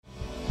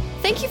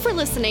Thank you for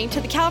listening to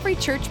the Calvary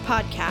Church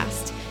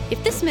podcast.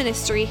 If this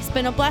ministry has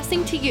been a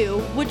blessing to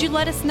you, would you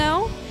let us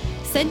know?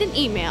 Send an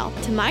email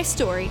to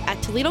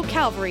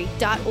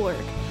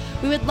mystory@toledocalvary.org.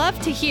 We would love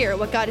to hear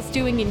what God is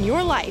doing in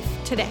your life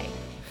today.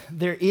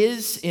 There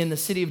is in the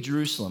city of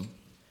Jerusalem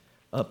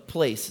a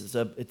place.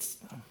 It's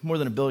more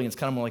than a building. It's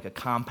kind of more like a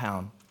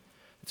compound.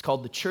 It's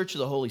called the Church of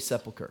the Holy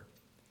Sepulchre.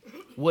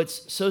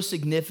 What's so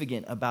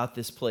significant about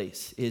this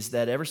place is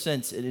that ever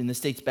since, and this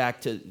dates back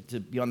to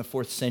beyond the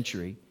 4th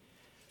century,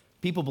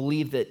 people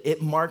believe that it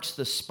marks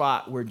the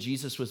spot where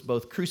Jesus was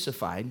both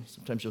crucified.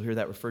 Sometimes you'll hear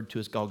that referred to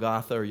as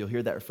Golgotha, or you'll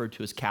hear that referred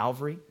to as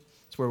Calvary.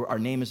 It's where our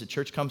name as a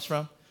church comes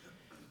from.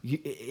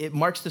 It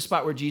marks the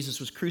spot where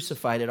Jesus was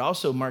crucified. It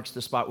also marks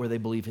the spot where they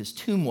believe his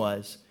tomb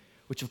was,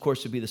 which of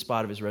course would be the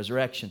spot of his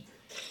resurrection.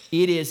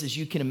 It is, as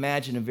you can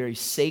imagine, a very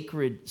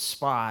sacred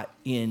spot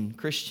in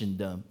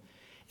Christendom.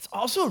 It's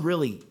also a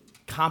really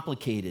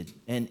complicated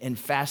and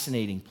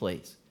fascinating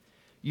place.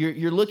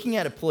 You're looking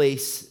at a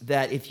place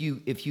that if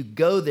you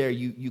go there,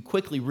 you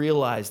quickly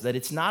realize that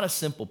it's not a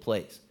simple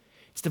place.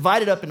 It's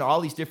divided up into all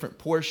these different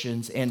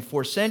portions, and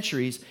for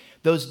centuries,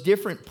 those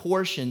different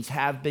portions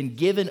have been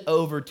given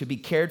over to be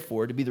cared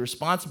for, to be the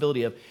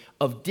responsibility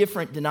of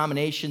different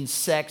denominations,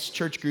 sects,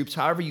 church groups,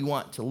 however you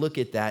want to look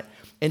at that.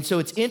 And so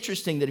it's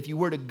interesting that if you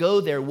were to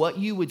go there, what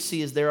you would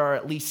see is there are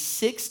at least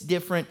 6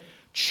 different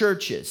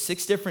churches,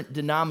 6 different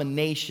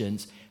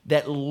denominations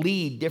that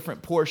lead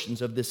different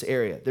portions of this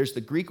area. There's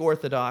the Greek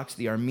Orthodox,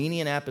 the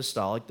Armenian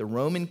Apostolic, the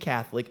Roman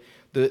Catholic,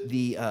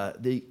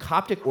 the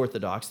Coptic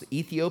Orthodox, the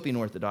Ethiopian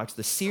Orthodox,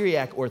 the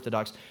Syriac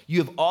Orthodox. You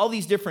have all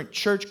these different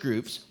church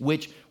groups,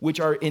 which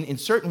are in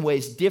certain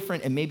ways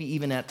different and maybe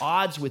even at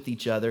odds with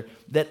each other,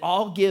 that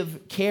all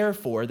give care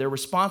for, they're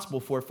responsible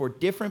for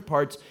different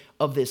parts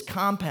of this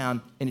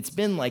compound, and it's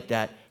been like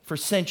that for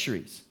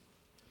centuries.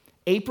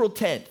 April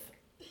 10th,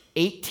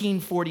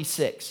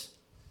 1846,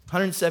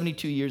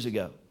 172 years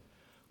ago,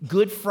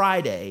 Good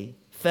Friday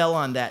fell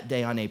on that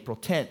day on April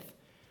 10th.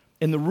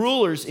 And the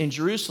rulers in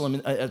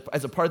Jerusalem,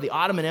 as a part of the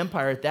Ottoman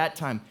Empire at that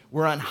time,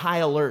 were on high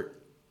alert.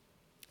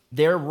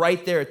 They're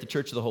right there at the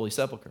Church of the Holy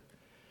Sepulchre.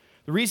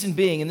 The reason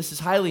being, and this is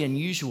highly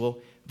unusual,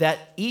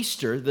 that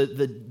Easter,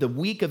 the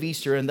week of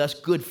Easter, and thus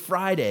Good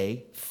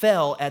Friday,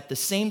 fell at the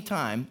same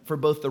time for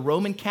both the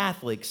Roman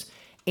Catholics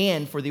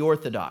and for the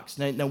Orthodox.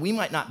 Now, we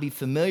might not be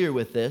familiar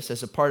with this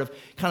as a part of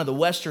kind of the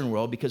Western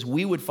world because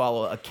we would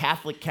follow a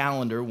Catholic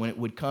calendar when it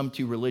would come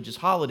to religious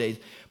holidays,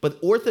 but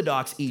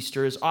Orthodox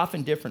Easter is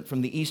often different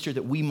from the Easter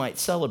that we might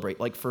celebrate.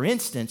 Like, for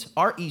instance,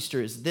 our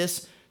Easter is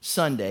this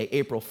Sunday,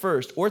 April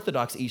 1st.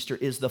 Orthodox Easter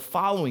is the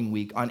following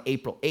week on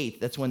April 8th.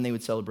 That's when they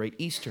would celebrate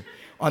Easter.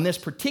 On this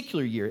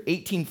particular year,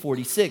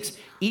 1846,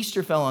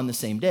 Easter fell on the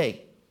same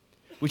day,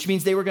 which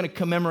means they were going to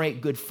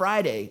commemorate Good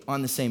Friday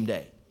on the same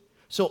day.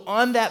 So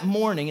on that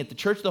morning at the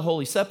Church of the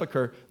Holy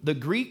Sepulchre, the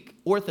Greek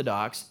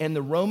Orthodox and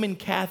the Roman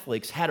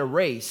Catholics had a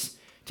race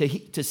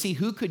to see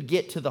who could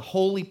get to the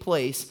holy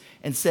place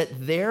and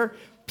set their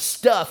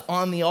stuff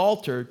on the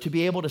altar to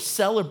be able to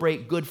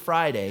celebrate Good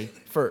Friday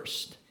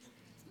first.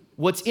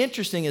 What's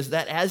interesting is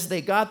that as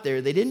they got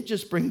there, they didn't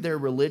just bring their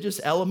religious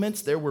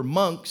elements. There were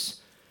monks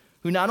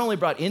who not only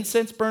brought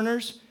incense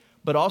burners,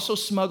 but also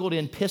smuggled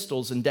in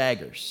pistols and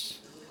daggers.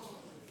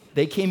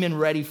 They came in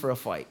ready for a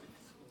fight.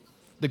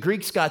 The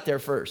Greeks got there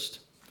first.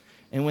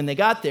 And when they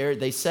got there,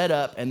 they set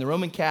up, and the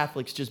Roman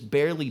Catholics just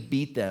barely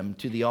beat them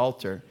to the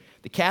altar.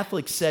 The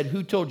Catholics said,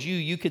 "Who told you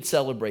you could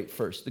celebrate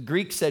first?" The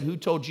Greeks said, "Who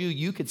told you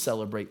you could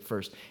celebrate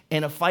first?"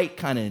 And a fight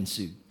kind of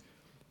ensued.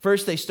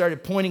 First, they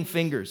started pointing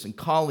fingers and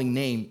calling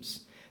names.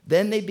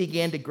 Then they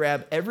began to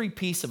grab every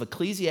piece of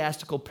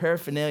ecclesiastical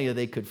paraphernalia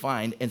they could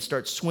find and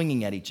start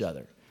swinging at each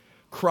other.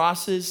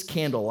 Crosses,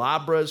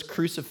 candelabras,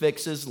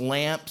 crucifixes,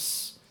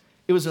 lamps.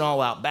 It was an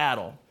all-out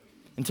battle.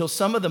 Until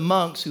some of the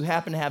monks who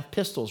happened to have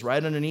pistols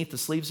right underneath the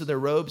sleeves of their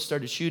robes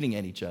started shooting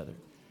at each other.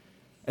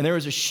 And there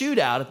was a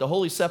shootout at the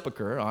Holy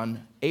Sepulchre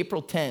on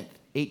April 10th,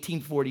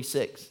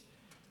 1846.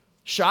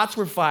 Shots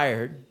were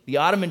fired. The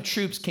Ottoman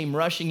troops came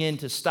rushing in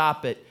to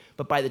stop it.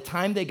 But by the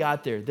time they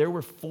got there, there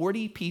were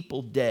 40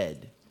 people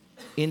dead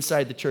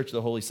inside the Church of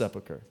the Holy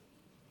Sepulchre.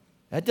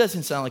 That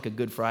doesn't sound like a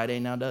Good Friday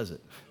now, does it?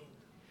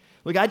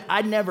 Look,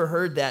 I'd never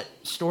heard that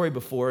story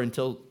before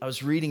until I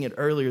was reading it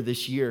earlier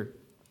this year.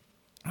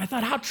 And I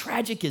thought, how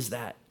tragic is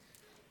that?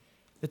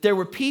 That there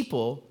were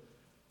people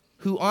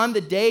who on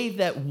the day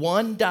that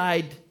one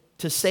died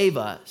to save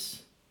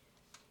us,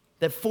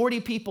 that 40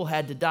 people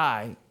had to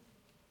die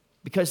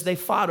because they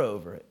fought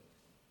over it.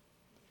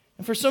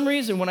 And for some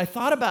reason, when I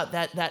thought about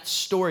that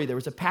story, there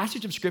was a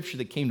passage of Scripture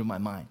that came to my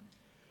mind.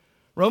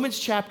 Romans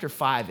chapter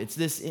 5, it's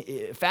this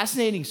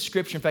fascinating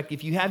Scripture. In fact,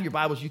 if you have your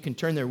Bibles, you can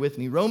turn there with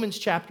me. Romans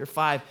chapter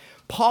 5,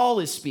 Paul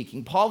is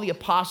speaking. Paul the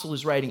apostle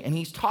is writing, and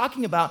he's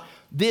talking about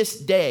this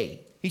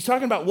day. He's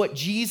talking about what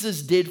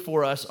Jesus did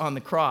for us on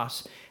the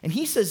cross. And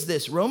he says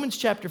this, Romans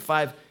chapter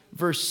 5,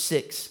 verse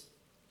 6.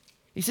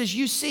 He says,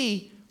 "You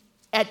see,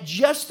 at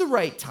just the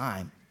right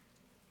time,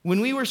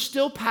 when we were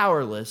still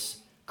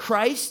powerless,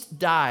 Christ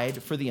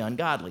died for the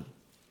ungodly.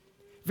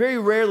 Very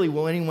rarely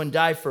will anyone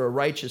die for a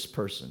righteous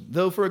person,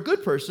 though for a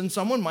good person,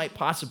 someone might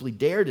possibly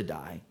dare to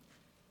die.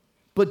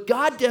 But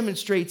God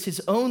demonstrates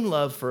his own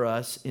love for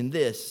us in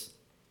this,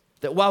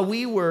 that while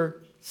we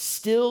were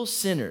still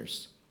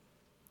sinners,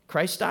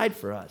 Christ died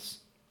for us.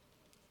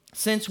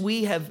 Since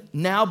we have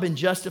now been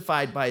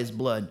justified by his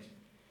blood,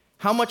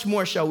 how much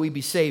more shall we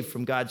be saved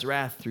from God's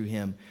wrath through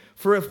him?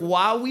 For if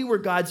while we were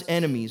God's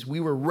enemies, we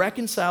were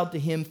reconciled to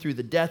him through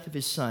the death of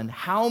his son,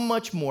 how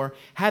much more,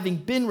 having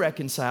been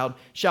reconciled,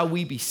 shall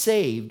we be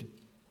saved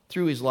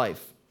through his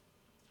life?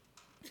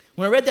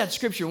 When I read that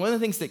scripture, one of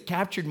the things that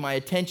captured my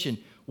attention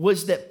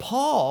was that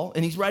Paul,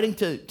 and he's writing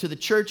to the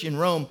church in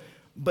Rome,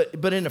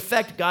 but in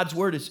effect, God's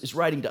word is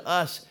writing to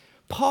us.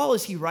 Paul,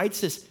 as he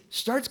writes this,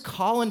 starts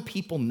calling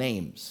people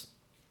names.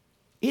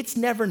 It's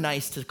never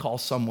nice to call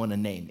someone a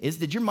name.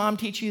 Did your mom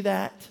teach you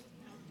that?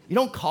 You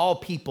don't call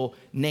people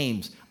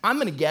names. I'm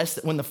going to guess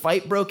that when the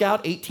fight broke out,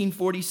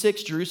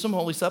 1846, Jerusalem,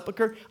 Holy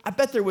Sepulchre, I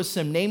bet there was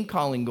some name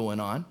calling going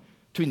on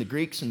between the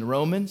Greeks and the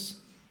Romans.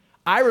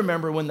 I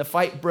remember when the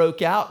fight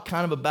broke out,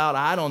 kind of about,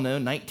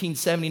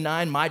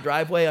 1979, my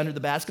driveway under the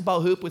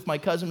basketball hoop with my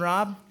cousin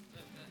Rob.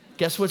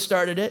 Guess what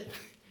started it?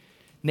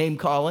 Name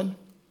calling.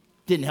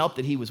 Didn't help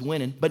that he was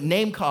winning, but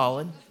name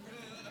calling.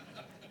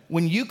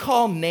 When you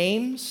call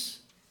names,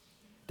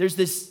 there's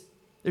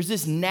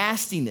this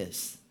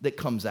nastiness that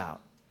comes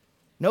out.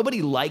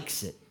 Nobody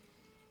likes it.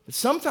 But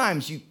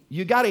sometimes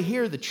you got to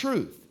hear the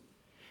truth.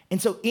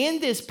 And so in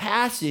this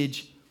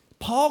passage,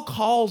 Paul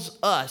calls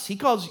us, he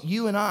calls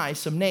you and I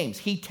some names.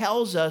 He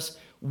tells us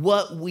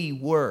what we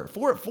were.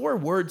 Four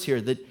words here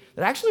that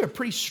actually are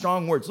pretty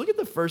strong words. Look at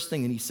the first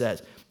thing that he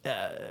says.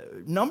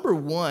 Number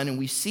one, and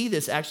we see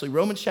this actually,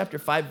 Romans chapter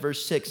 5,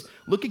 verse 6.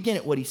 Look again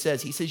at what he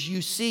says. He says,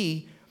 you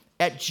see,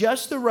 at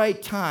just the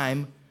right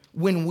time,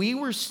 when we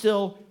were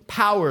still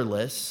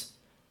powerless,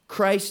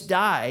 Christ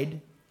died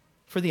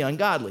for the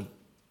ungodly.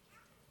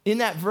 In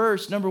that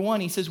verse, number one,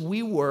 he says,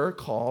 we were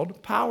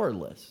called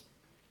powerless.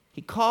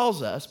 He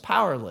calls us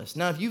powerless.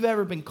 Now, if you've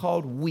ever been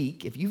called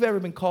weak, if you've ever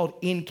been called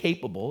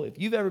incapable, if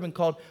you've ever been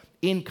called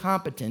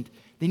incompetent,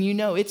 then you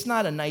know it's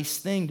not a nice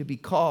thing to be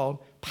called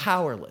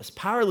powerless.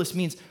 Powerless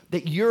means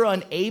that you're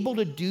unable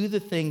to do the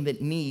thing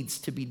that needs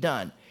to be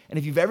done. And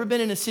if you've ever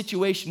been in a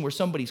situation where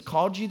somebody's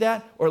called you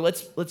that, or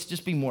let's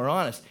just be more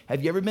honest,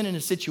 have you ever been in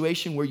a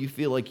situation where you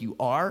feel like you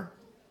are,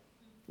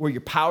 where you're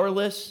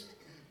powerless,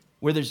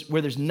 where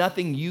there's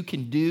nothing you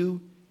can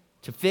do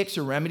to fix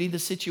or remedy the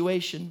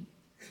situation?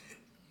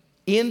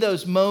 In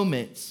those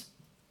moments,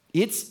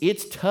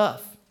 it's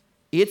tough.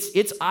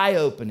 It's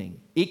eye-opening.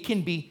 It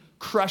can be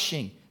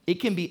crushing. It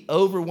can be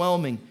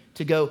overwhelming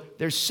to go,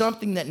 there's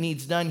something that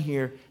needs done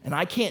here, and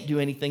I can't do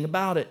anything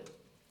about it.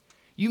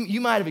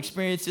 You might have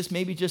experienced this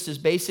maybe just as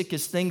basic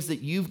as things that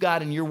you've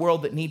got in your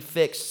world that need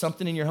fixed,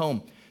 something in your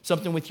home,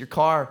 something with your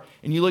car,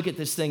 and you look at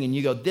this thing and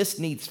you go, this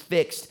needs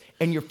fixed.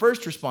 And your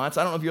first response,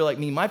 I don't know if you're like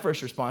me, my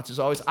first response is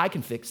always, I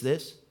can fix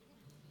this.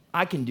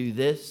 I can do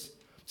this.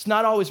 It's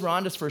not always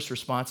Rhonda's first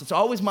response. It's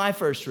always my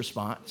first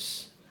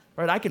response,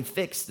 right? I can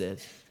fix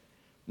this.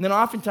 And then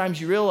oftentimes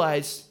you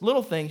realize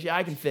little things, yeah,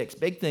 I can fix.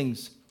 Big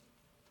things,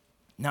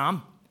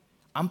 no,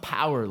 I'm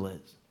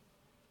powerless.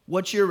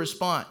 What's your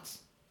response?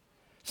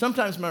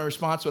 Sometimes my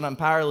response when I'm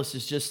powerless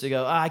is just to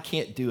go, I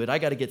can't do it. I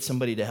got to get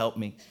somebody to help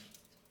me.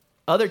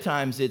 Other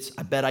times it's,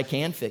 I bet I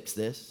can fix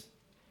this.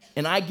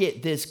 And I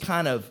get this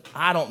kind of,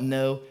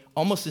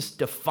 almost this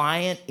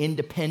defiant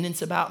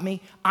independence about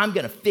me. I'm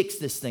going to fix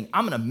this thing.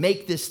 I'm going to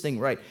make this thing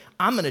right.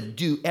 I'm going to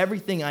do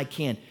everything I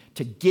can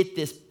to get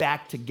this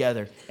back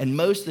together. And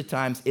most of the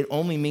times, it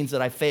only means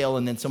that I fail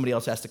and then somebody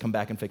else has to come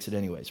back and fix it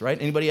anyways, right?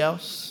 Anybody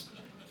else?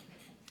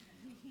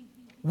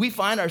 We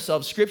find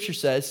ourselves, Scripture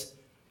says,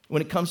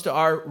 when it comes to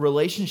our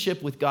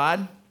relationship with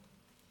God,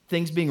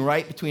 things being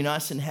right between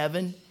us and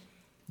heaven,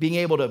 being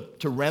able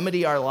to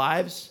remedy our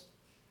lives,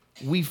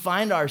 we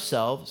find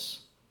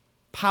ourselves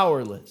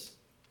powerless.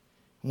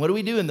 And what do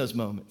we do in those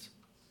moments?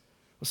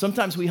 Well,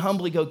 sometimes we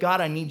humbly go,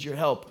 God, I need your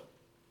help.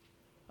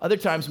 Other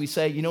times we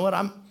say, you know what,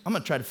 I'm going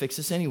to try to fix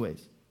this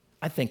anyways.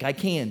 I think I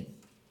can.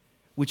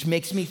 Which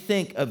makes me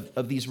think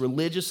of these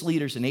religious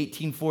leaders in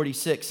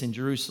 1846 in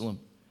Jerusalem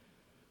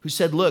who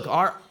said, look,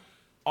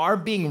 our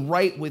being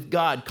right with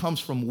God comes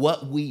from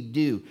what we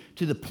do,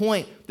 to the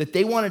point that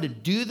they wanted to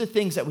do the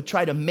things that would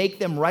try to make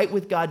them right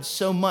with God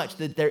so much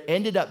that there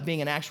ended up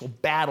being an actual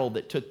battle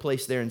that took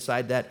place there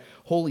inside that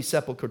Holy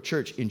Sepulchre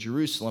Church in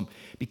Jerusalem.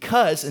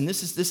 Because, and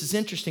this is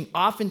interesting,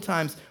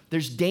 oftentimes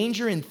there's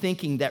danger in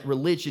thinking that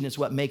religion is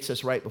what makes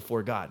us right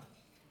before God.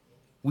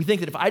 We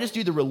think that if I just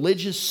do the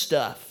religious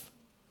stuff,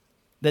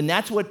 then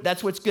that's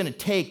what's going to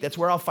take. That's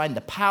where I'll find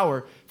the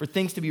power for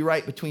things to be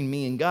right between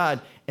me and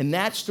God. And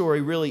that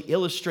story really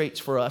illustrates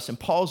for us, and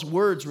Paul's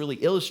words really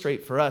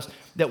illustrate for us,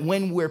 that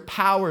when we're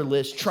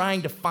powerless,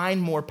 trying to find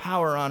more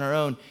power on our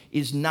own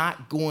is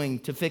not going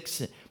to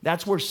fix it.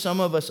 That's where some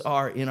of us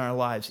are in our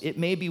lives. It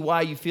may be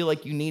why you feel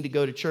like you need to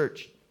go to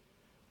church.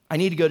 I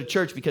need to go to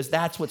church because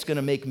that's what's going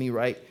to make me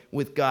right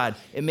with God.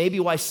 It may be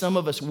why some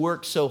of us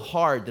work so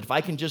hard, that if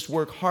I can just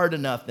work hard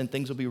enough, then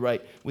things will be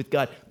right with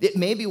God. It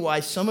may be why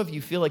some of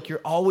you feel like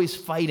you're always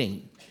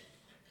fighting,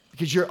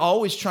 because you're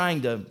always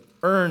trying to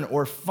earn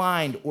or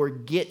find or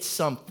get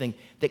something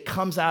that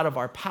comes out of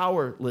our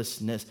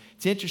powerlessness.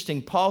 It's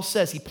interesting. Paul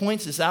says, he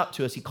points this out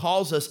to us. He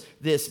calls us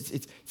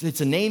this.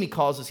 It's a name he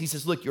calls us. He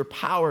says, look, you're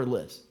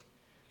powerless.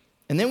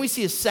 And then we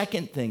see a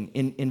second thing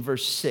in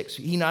verse 6.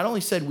 He not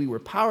only said we were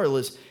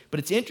powerless, but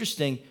it's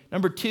interesting.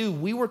 Number 2,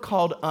 we were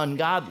called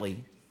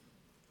ungodly.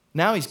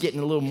 Now he's getting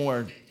a little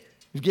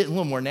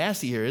more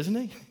nasty here, isn't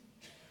he?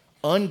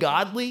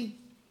 Ungodly?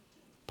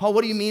 Paul,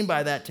 what do you mean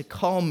by that, to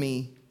call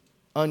me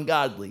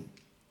ungodly?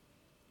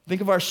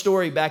 Think of our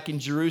story back in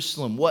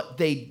Jerusalem. What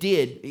they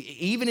did,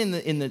 even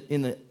in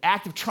the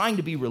act of trying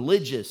to be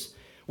religious,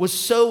 was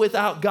so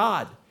without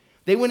God.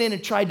 They went in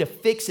and tried to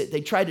fix it.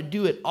 They tried to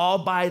do it all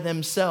by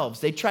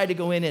themselves. They tried to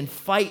go in and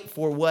fight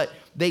for what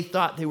they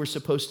thought they were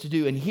supposed to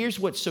do. And here's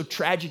what's so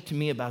tragic to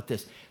me about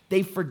this.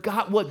 They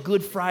forgot what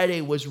Good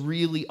Friday was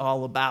really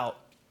all about.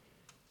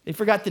 They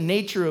forgot the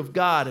nature of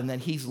God and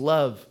that he's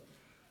love.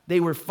 They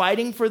were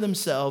fighting for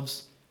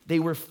themselves. They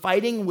were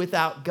fighting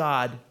without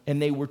God,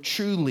 and they were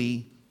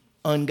truly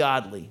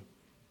ungodly.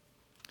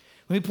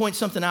 Let me point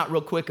something out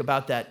real quick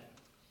about that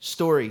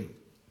story.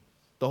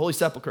 The Holy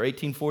Sepulchre,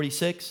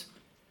 1846.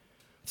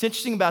 What's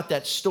interesting about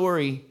that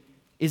story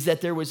is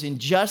that there was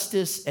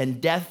injustice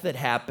and death that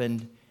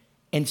happened,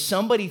 and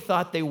somebody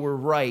thought they were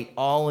right,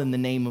 all in the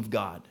name of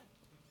God.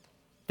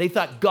 They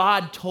thought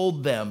God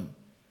told them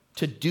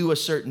to do a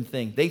certain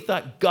thing. They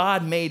thought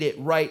God made it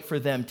right for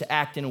them to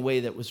act in a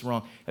way that was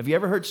wrong. Have you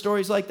ever heard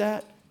stories like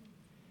that?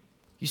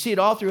 You see it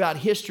all throughout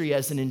history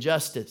as an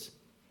injustice.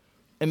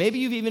 And maybe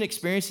you've even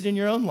experienced it in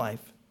your own life.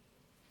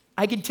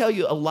 I can tell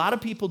you, a lot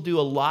of people do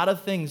a lot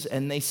of things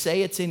and they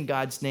say it's in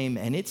God's name,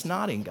 and it's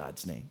not in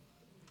God's name.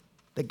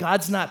 That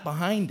God's not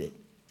behind it.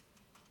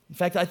 In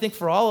fact, I think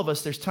for all of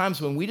us, there's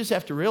times when we just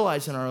have to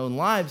realize in our own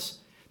lives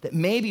that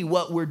maybe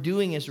what we're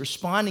doing is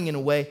responding in a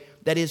way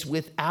that is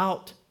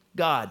without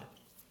God.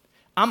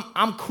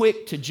 I'm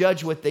quick to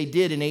judge what they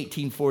did in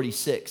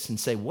 1846 and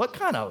say, what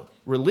kind of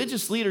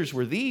religious leaders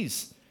were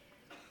these?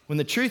 When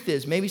the truth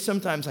is, maybe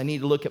sometimes I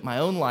need to look at my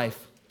own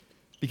life,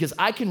 because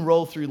I can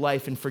roll through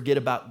life and forget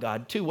about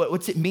God too.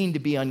 What's it mean to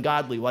be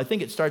ungodly? Well, I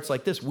think it starts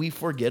like this. We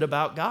forget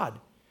about God.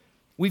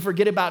 We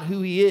forget about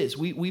who he is.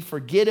 We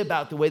forget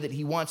about the way that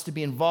he wants to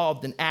be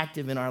involved and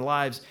active in our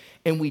lives.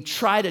 And we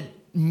try to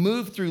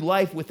move through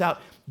life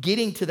without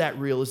getting to that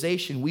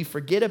realization. We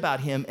forget about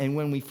him. And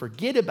when we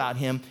forget about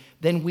him,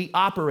 then we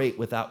operate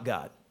without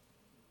God.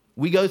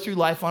 We go through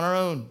life on our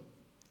own.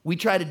 We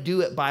try to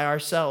do it by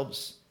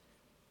ourselves.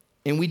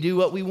 And we do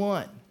what we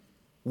want,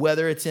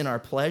 whether it's in our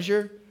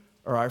pleasure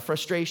or our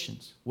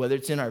frustrations, whether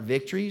it's in our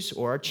victories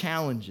or our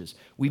challenges.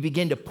 We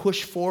begin to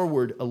push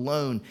forward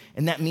alone,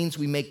 and that means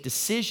we make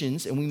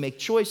decisions and we make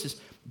choices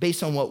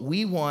based on what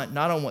we want,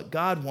 not on what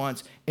God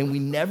wants, and we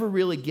never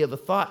really give a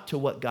thought to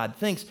what God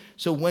thinks.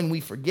 So when we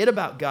forget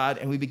about God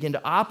and we begin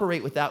to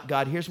operate without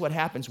God, here's what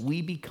happens.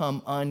 We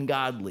become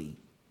ungodly.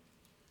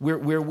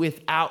 We're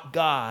without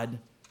God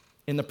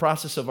in the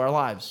process of our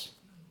lives.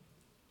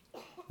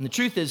 And the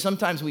truth is,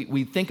 sometimes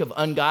we think of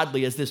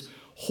ungodly as this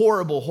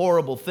horrible,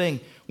 horrible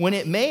thing, when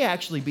it may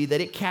actually be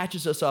that it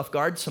catches us off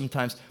guard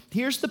sometimes.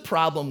 Here's the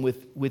problem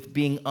with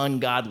being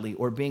ungodly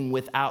or being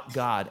without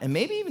God. And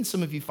maybe even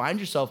some of you find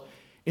yourself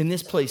in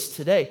this place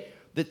today,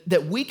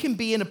 that we can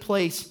be in a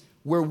place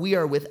where we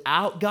are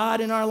without God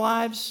in our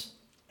lives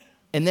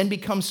and then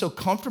become so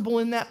comfortable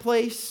in that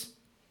place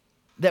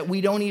that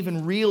we don't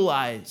even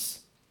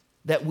realize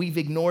that we've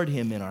ignored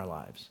him in our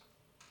lives.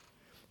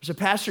 There's a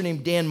pastor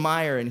named Dan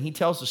Meyer, and he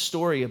tells a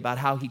story about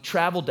how he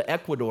traveled to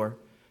Ecuador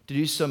to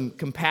do some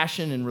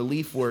compassion and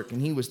relief work,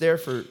 and he was there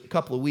for a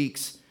couple of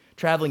weeks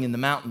traveling in the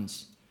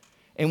mountains.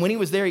 And when he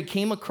was there, he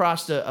came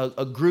across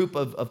a group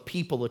of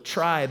people, a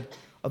tribe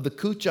of the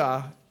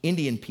Kucha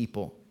Indian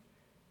people.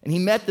 And he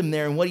met them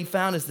there, and what he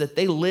found is that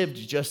they lived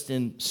just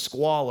in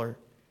squalor.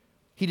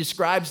 He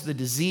describes the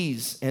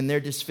disease and their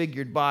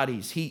disfigured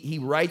bodies. He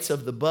writes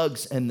of the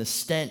bugs and the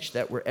stench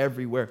that were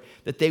everywhere,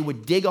 that they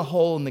would dig a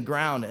hole in the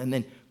ground and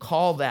then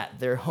call that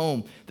their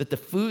home, that the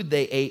food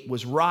they ate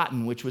was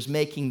rotten, which was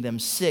making them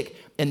sick,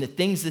 and the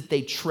things that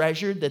they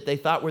treasured, that they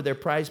thought were their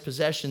prized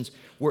possessions,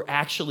 were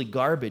actually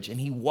garbage. And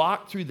he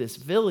walked through this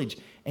village,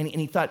 and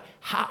he thought,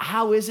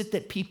 how is it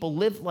that people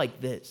live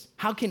like this?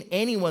 How can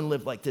anyone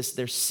live like this?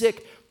 They're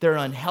sick, they're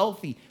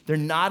unhealthy, they're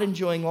not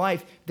enjoying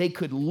life. They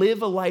could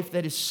live a life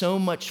that is so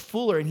much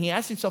fuller. And he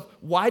asked himself,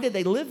 why do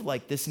they live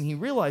like this? And he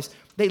realized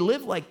they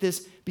live like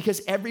this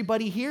because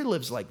everybody here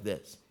lives like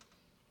this.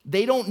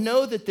 They don't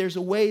know that there's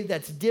a way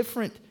that's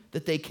different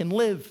that they can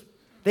live.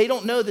 They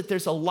don't know that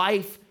there's a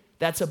life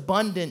that's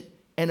abundant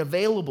and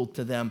available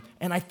to them.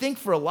 And I think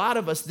for a lot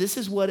of us, this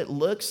is what it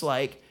looks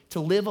like to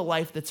live a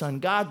life that's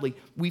ungodly.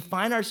 We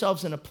find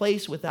ourselves in a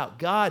place without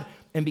God,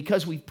 and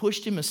because we've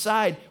pushed him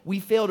aside, we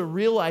fail to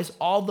realize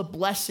all the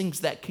blessings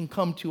that can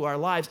come to our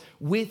lives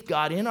with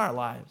God in our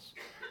lives.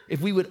 if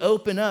we would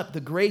open up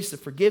the grace, the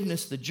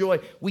forgiveness, the joy,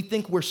 we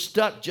think we're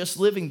stuck just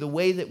living the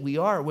way that we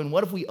are. When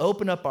what if we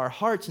open up our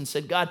hearts and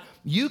said, God,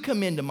 you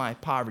come into my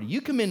poverty,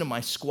 you come into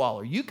my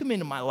squalor, you come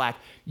into my lack,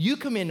 you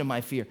come into my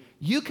fear,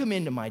 you come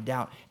into my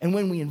doubt. And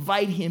when we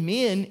invite him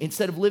in,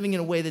 instead of living in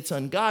a way that's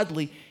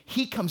ungodly,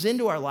 he comes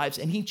into our lives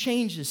and he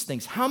changes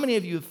things. How many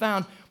of you have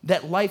found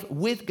that life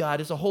with God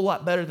is a whole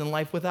lot better than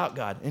life without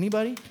God?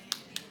 Anybody?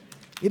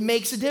 It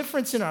makes a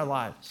difference in our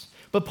lives.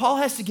 But Paul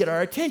has to get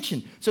our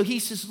attention. So he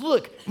says,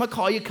 look, I'm going to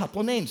call you a couple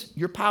of names.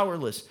 You're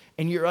powerless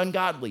and you're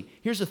ungodly.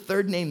 Here's a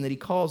third name that he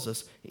calls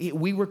us.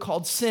 We were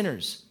called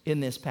sinners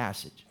in this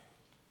passage.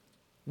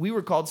 We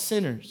were called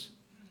sinners.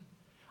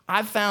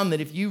 I've found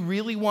that if you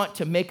really want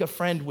to make a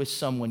friend with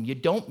someone, you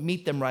don't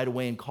meet them right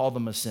away and call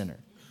them a sinner.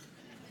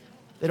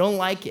 They don't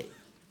like it.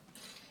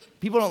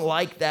 People don't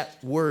like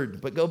that word.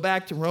 But go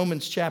back to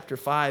Romans chapter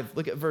 5.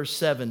 Look at verse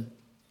 7.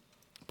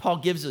 Paul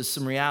gives us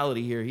some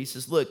reality here. He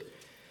says, look,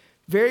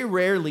 very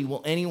rarely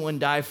will anyone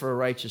die for a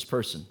righteous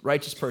person.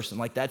 Righteous person,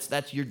 like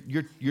that's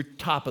your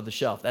top of the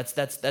shelf. That's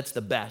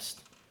the best.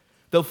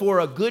 Though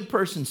for a good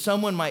person,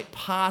 someone might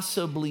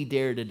possibly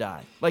dare to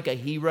die. Like a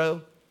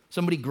hero,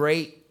 somebody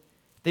great,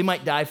 they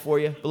might die for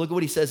you. But look at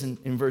what he says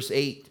in verse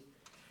 8.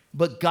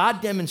 But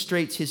God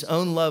demonstrates his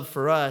own love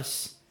for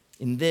us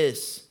in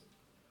this: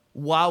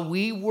 while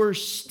we were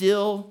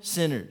still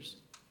sinners,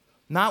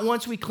 not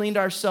once we cleaned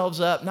ourselves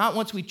up, not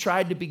once we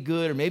tried to be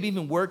good or maybe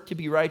even worked to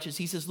be righteous.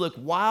 He says, look,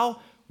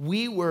 while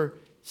we were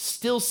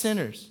still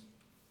sinners,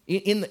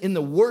 in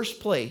the worst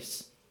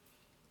place,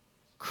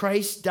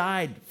 Christ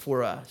died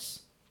for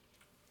us.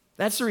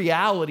 That's the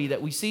reality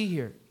that we see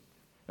here.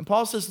 And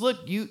Paul says, look,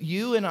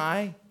 you and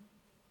I,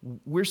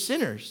 we're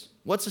sinners.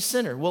 What's a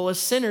sinner? Well, a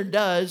sinner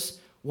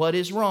does what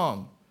is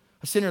wrong.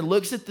 A sinner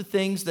looks at the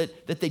things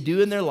that they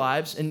do in their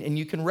lives, and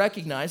you can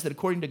recognize that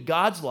according to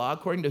God's law,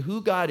 according to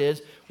who God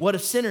is, what a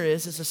sinner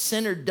is a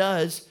sinner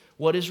does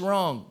what is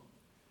wrong.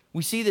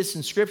 We see this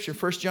in Scripture.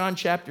 1 John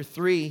chapter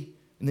 3,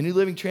 in the New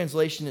Living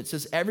Translation, it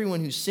says, everyone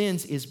who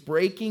sins is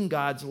breaking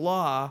God's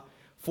law,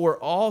 for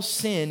all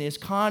sin is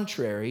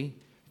contrary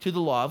to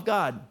the law of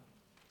God.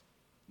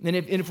 And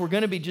if we're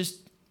going to be just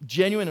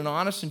genuine and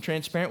honest and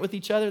transparent with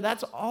each other,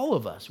 that's all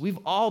of us. We've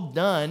all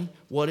done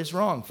what is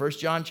wrong. 1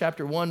 John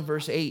chapter 1,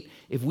 verse 8,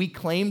 if we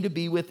claim to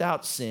be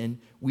without sin,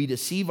 we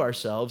deceive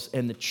ourselves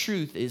and the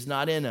truth is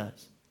not in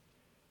us.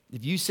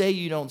 If you say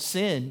you don't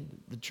sin,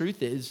 the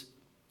truth is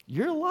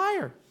you're a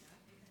liar.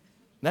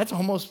 That's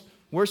almost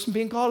worse than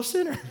being called a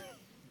sinner.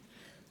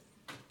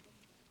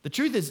 The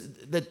truth is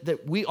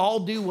that we all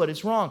do what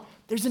is wrong.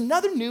 There's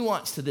another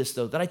nuance to this,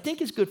 though, that I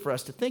think is good for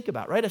us to think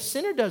about, right? A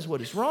sinner does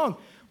what is wrong,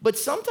 but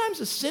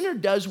sometimes a sinner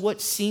does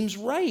what seems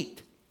right.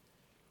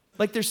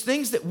 Like there's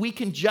things that we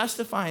can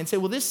justify and say,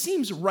 well, this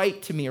seems right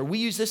to me, or we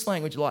use this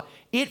language a lot.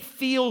 It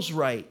feels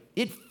right.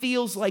 It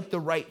feels like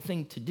the right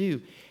thing to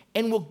do.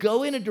 And we'll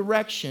go in a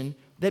direction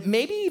that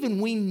maybe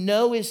even we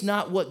know is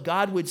not what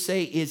God would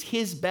say is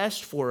his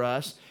best for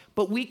us,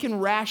 but we can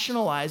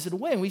rationalize it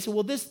away. And we say,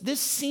 well, this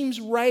seems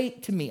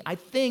right to me. I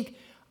think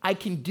I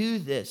can do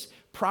this.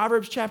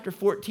 Proverbs chapter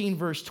 14,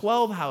 verse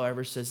 12,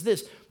 however, says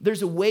this: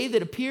 there's a way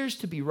that appears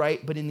to be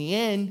right, but in the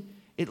end,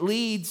 it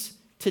leads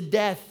to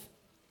death.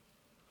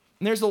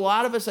 And there's a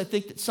lot of us, I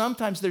think, that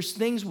sometimes there's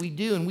things we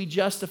do and we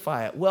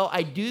justify it. Well,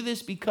 I do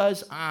this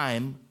because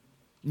and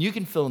you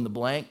can fill in the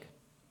blank.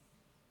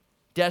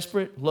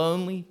 Desperate,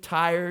 lonely,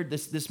 tired.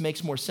 This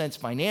makes more sense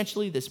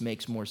financially. This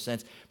makes more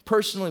sense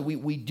personally.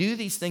 We do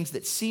these things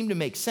that seem to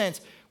make sense.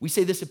 We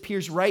say this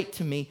appears right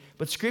to me,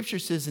 but Scripture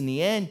says in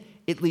the end,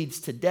 it leads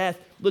to death.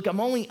 Look, I'm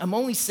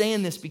only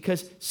saying this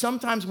because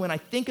sometimes when I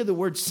think of the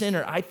word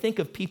sinner, I think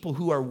of people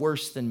who are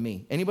worse than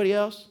me. Anybody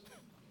else?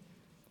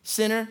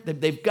 Sinner,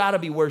 they've got to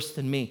be worse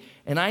than me.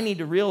 And I need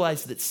to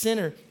realize that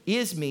sinner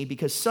is me,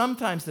 because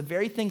sometimes the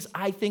very things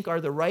I think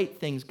are the right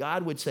things,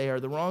 God would say are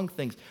the wrong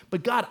things.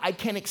 But God, I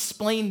can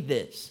explain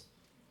this.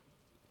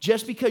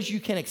 Just because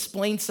you can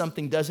explain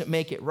something doesn't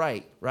make it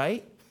right?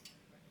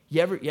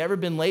 You ever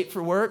been late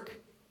for work?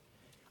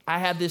 I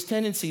have this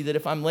tendency that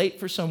if I'm late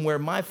for somewhere,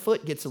 my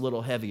foot gets a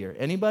little heavier.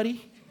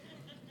 Anybody?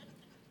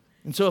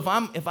 And so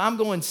if I'm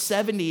going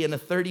 70 and a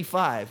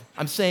 35,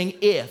 I'm saying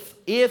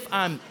if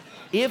I'm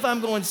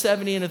going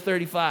 70 and a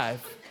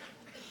 35,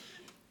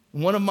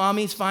 one of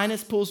mommy's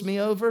finest pulls me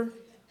over, and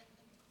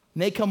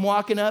they come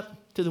walking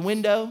up to the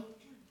window,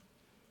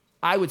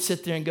 I would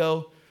sit there and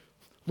go,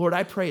 Lord,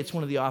 I pray it's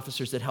one of the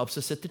officers that helps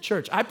us at the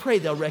church. I pray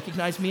they'll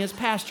recognize me as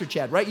Pastor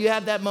Chad, right? You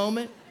have that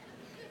moment?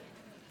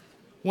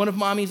 One of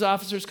mommy's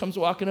officers comes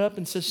walking up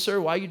and says,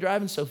 sir, why are you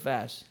driving so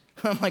fast?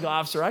 I'm like,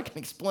 officer, I can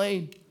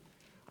explain.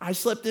 I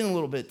slept in a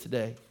little bit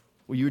today.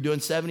 Well, you were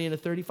doing 70 and a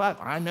 35.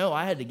 I know,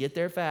 I had to get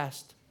there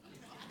fast.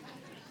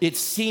 It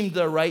seemed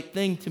the right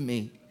thing to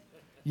me.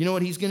 You know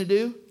what he's going to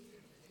do?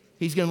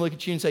 He's going to look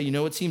at you and say, you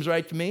know what seems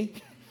right to me?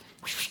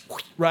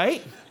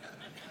 Right?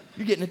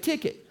 You're getting a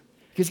ticket.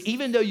 Because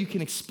even though you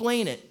can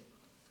explain it,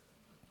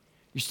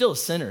 you're still a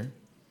sinner.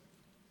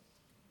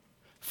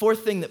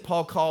 Fourth thing that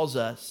Paul calls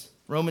us,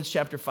 Romans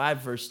chapter 5,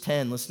 verse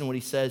 10. Listen to what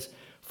he says.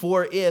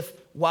 For if,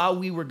 while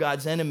we were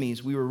God's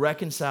enemies, we were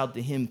reconciled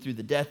to him through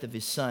the death of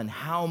his son,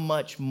 how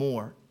much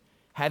more,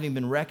 having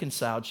been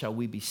reconciled, shall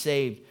we be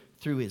saved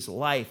through his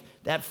life?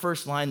 That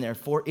first line there,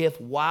 for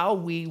if while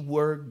we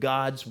were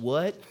God's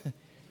what?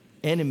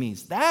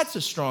 Enemies. That's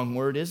a strong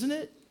word, isn't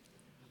it?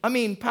 I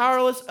mean,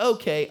 powerless,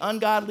 okay.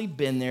 Ungodly,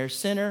 been there.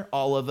 Sinner,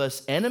 all of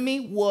us.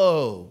 Enemy,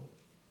 whoa.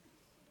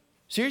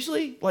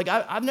 Seriously? Like,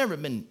 I've never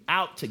been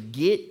out to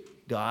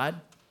get God.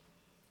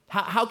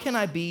 How can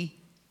I be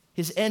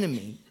his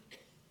enemy?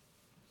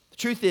 The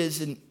truth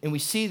is, and we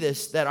see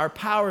this, that our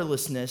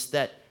powerlessness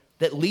that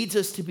leads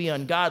us to be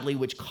ungodly,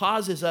 which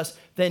causes us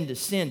then to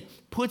sin,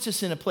 puts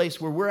us in a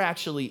place where we're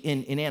actually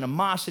in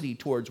animosity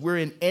towards, we're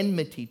in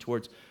enmity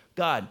towards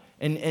God.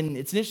 And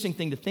it's an interesting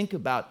thing to think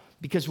about,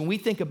 because when we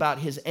think about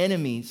his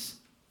enemies,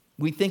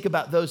 we think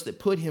about those that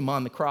put him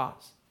on the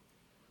cross.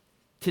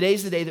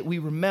 Today's the day that we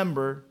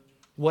remember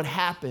what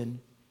happened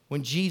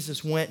when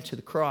Jesus went to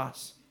the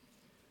cross.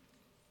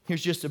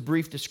 Here's just a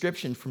brief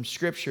description from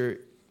Scripture.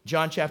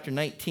 John chapter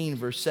 19,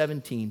 verse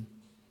 17.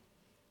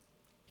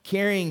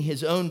 Carrying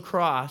his own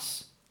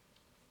cross,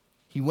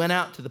 he went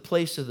out to the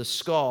place of the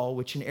skull,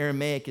 which in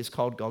Aramaic is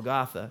called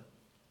Golgotha.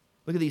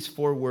 Look at these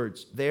 4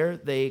 words. There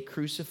they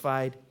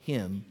crucified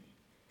him,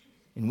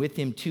 and with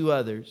him 2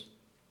 others,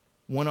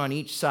 one on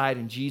each side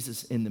and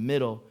Jesus in the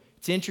middle.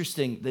 It's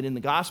interesting that in the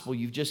gospel,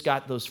 you've just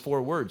got those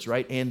 4 words,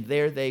 right? And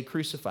there they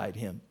crucified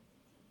him.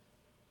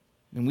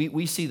 And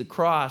we see the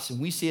cross, and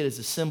we see it as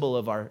a symbol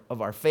of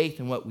our faith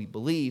and what we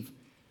believe.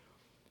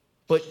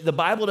 But the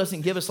Bible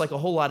doesn't give us like a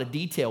whole lot of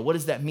detail. What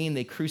does that mean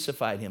they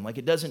crucified him? Like,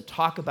 it doesn't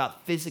talk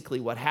about physically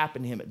what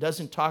happened to him. It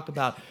doesn't talk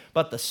about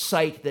the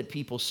sight that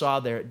people saw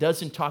there. It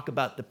doesn't talk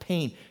about the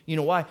pain. You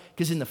know why?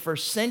 Because in the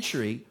first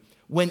century,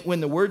 when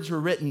the words were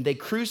written, they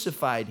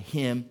crucified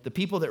him, the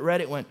people that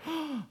read it went,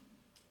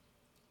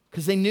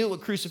 because they knew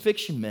what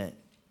crucifixion meant.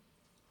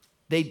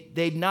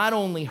 They'd not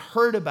only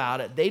heard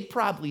about it, they'd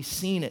probably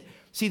seen it.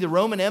 See, the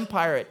Roman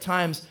Empire at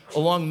times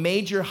along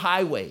major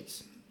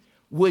highways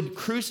would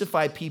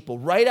crucify people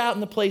right out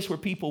in the place where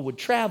people would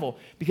travel,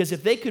 because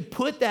if they could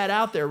put that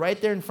out there right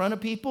there in front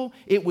of people,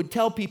 it would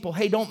tell people,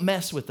 hey, don't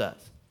mess with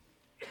us.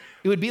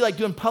 It would be like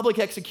doing public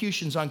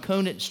executions on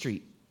Conant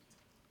Street,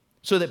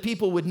 so that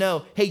people would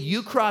know, hey,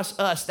 you cross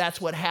us, that's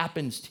what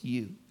happens to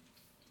you.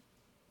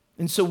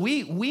 And so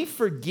we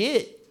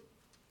forget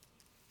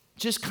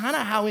just kind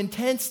of how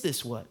intense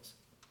this was.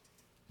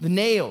 The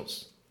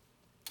nails.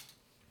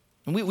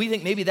 And we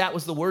think maybe that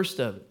was the worst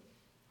of it.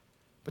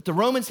 But the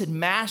Romans had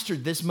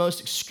mastered this most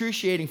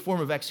excruciating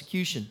form of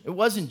execution. It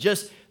wasn't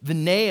just the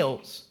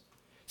nails.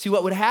 See,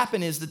 what would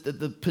happen is that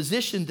the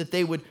position that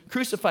they would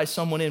crucify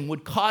someone in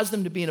would cause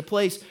them to be in a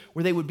place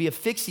where they would be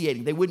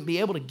asphyxiating. They wouldn't be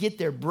able to get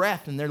their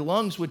breath, and their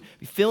lungs would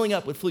be filling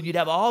up with fluid. You'd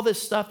have all this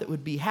stuff that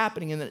would be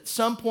happening, and then at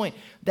some point,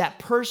 that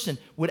person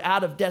would,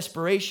 out of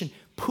desperation,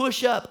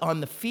 push up on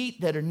the feet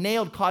that are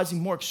nailed,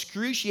 causing more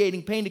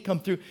excruciating pain to come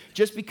through,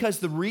 just because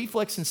the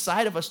reflex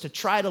inside of us to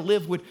try to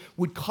live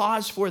would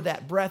cause for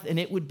that breath, and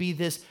it would be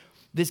this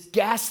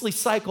ghastly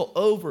cycle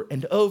over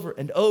and over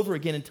and over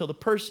again until the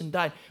person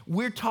died.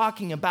 We're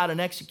talking about an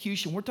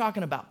execution. We're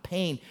talking about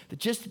pain that,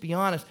 just to be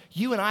honest,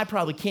 you and I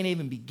probably can't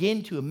even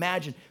begin to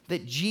imagine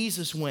that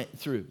Jesus went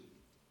through.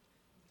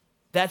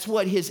 That's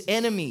what his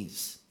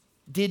enemies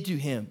did to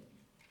him.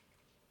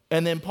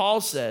 And then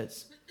Paul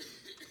says,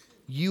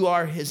 you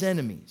are his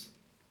enemies.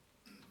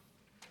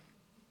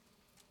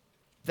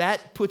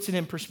 That puts it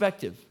in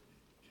perspective.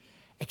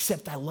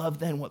 Except I love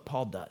then what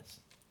Paul does.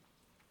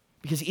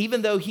 Because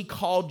even though he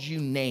called you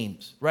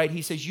names, right?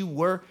 He says you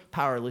were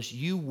powerless,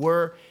 you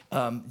were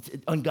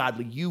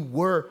ungodly, you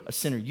were a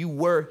sinner, you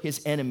were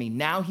his enemy.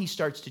 Now he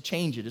starts to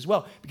change it as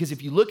well. Because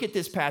if you look at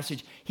this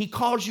passage, he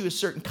calls you a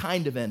certain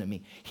kind of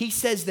enemy. He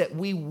says that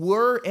we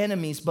were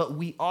enemies, but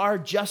we are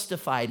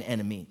justified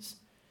enemies.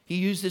 He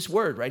used this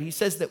word, right? He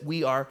says that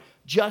we are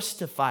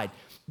justified.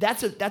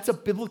 That's a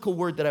biblical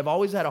word that I've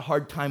always had a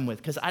hard time with,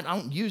 because I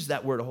don't use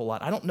that word a whole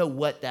lot. I don't know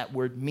what that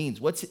word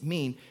means. What's it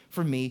mean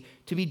for me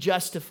to be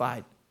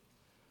justified?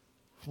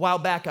 A while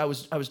back, I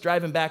was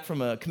driving back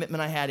from a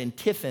commitment I had in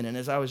Tiffin, and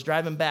as I was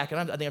driving back, and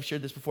I think I've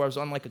shared this before, I was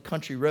on like a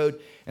country road,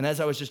 and as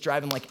I was just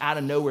driving, like out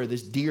of nowhere,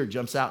 this deer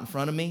jumps out in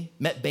front of me.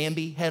 Met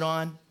Bambi head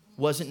on.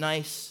 Wasn't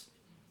nice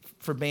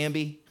for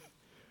Bambi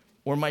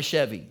or my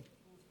Chevy.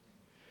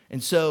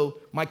 And so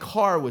my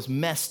car was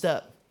messed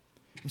up.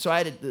 And so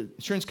the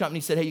insurance company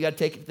said, hey, you got to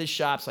take it to this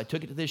shop. So I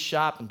took it to this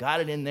shop and got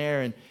it in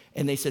there.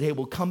 And they said, hey,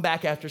 we'll come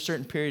back after a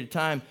certain period of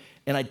time.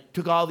 And I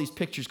took all these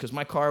pictures because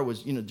my car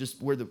was, just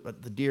where the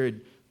deer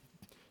had,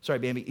 sorry,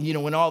 Bambi.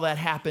 When all that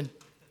happened,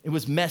 it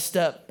was messed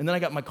up. And then I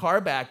got my car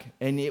back,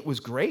 and it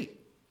was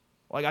great.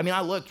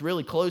 I looked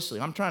really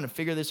closely. I'm trying to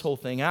figure this whole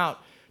thing out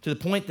to the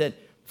point that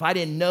if I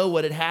didn't know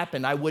what had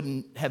happened, I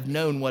wouldn't have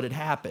known what had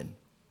happened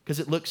because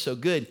it looked so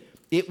good.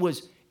 It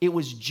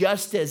was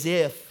just as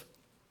if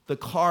the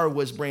car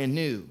was brand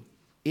new.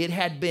 It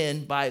had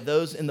been, by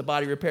those in the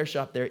body repair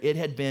shop there, it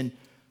had been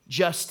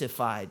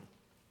justified.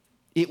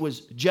 It was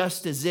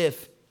just as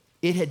if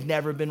it had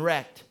never been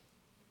wrecked.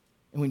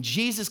 And when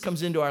Jesus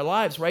comes into our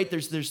lives, right,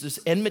 there's this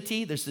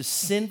enmity, there's this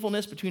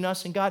sinfulness between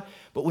us and God.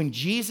 But when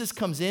Jesus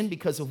comes in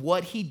because of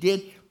what he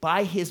did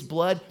by his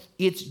blood,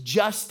 it's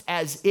just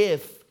as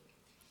if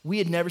we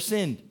had never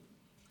sinned.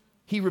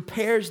 He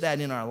repairs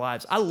that in our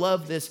lives. I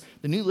love this,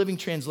 the New Living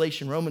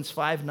Translation, Romans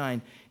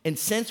 5:9. And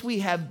since we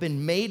have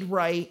been made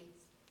right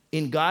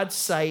in God's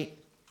sight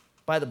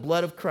by the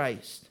blood of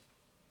Christ,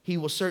 he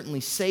will certainly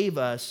save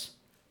us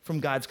from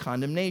God's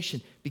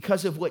condemnation.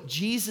 Because of what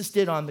Jesus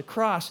did on the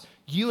cross,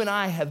 you and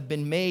I have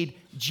been made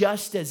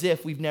just as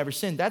if we've never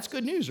sinned. That's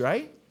good news,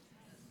 right?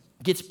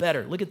 Gets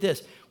better. Look at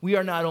this. We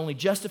are not only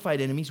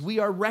justified enemies, we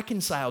are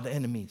reconciled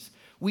enemies.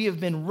 We have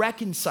been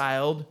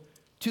reconciled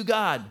to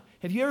God.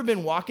 Have you ever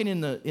been walking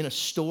in a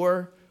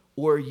store,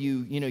 or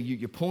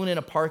you're pulling in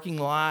a parking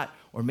lot,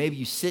 or maybe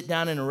you sit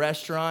down in a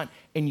restaurant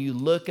and you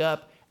look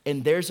up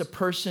and there's a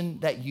person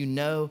that you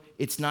know?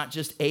 It's not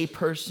just a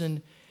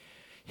person,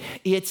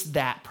 it's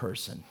that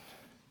person.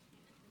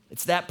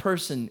 It's that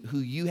person who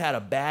you had a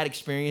bad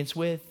experience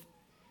with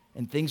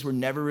and things were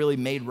never really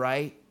made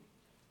right.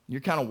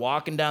 You're kind of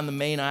walking down the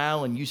main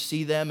aisle and you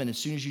see them, and as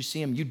soon as you see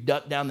them, you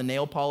duck down the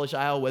nail polish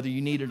aisle whether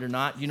you need it or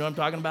not. You know what I'm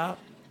talking about?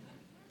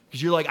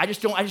 Because you're like, I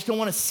just don't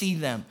want to see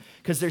them,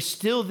 because there's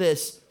still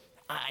this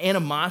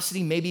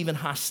animosity, maybe even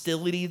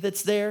hostility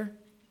that's there.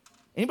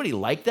 Anybody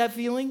like that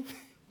feeling?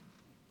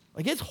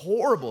 Like, it's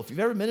horrible. If you've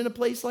ever been in a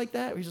place like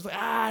that, where you're just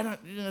like,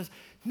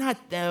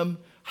 not them.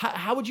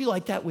 How would you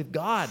like that with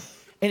God?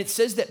 And it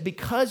says that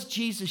because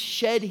Jesus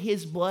shed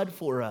his blood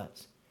for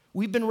us,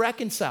 we've been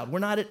reconciled. We're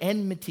not at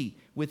enmity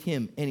with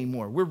him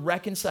anymore. We're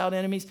reconciled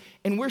enemies,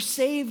 and we're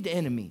saved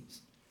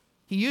enemies.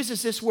 He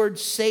uses this word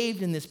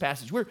saved in this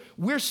passage.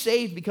 We're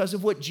saved because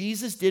of what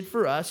Jesus did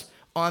for us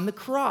on the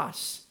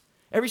cross.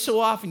 Every so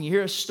often you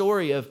hear a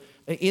story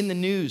in the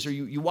news, or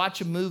you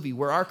watch a movie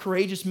where our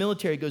courageous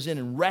military goes in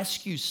and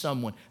rescues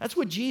someone. That's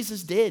what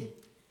Jesus did.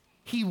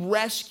 He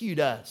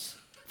rescued us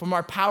from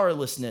our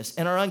powerlessness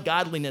and our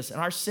ungodliness and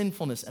our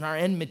sinfulness and our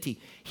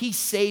enmity. He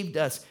saved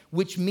us,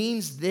 which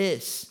means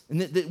this, and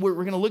we're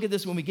going to look at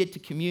this when we get to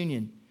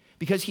communion,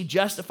 because he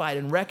justified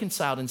and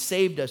reconciled and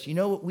saved us. You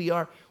know what we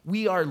are?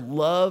 We are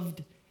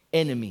loved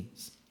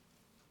enemies.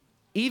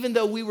 Even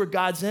though we were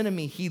God's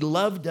enemy, he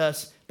loved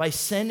us by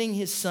sending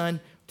his son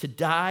to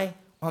die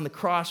on the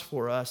cross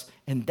for us,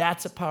 and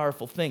that's a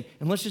powerful thing.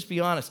 And let's just be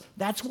honest,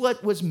 that's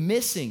what was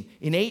missing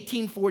in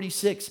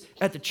 1846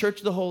 at the Church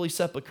of the Holy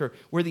Sepulchre,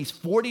 where these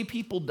 40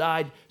 people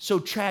died so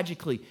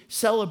tragically,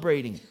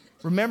 celebrating,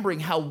 remembering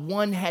how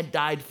one had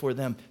died for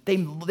them. They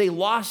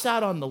lost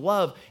out on the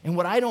love. And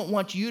what I don't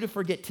want you to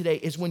forget today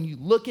is when you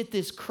look at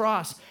this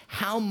cross,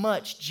 how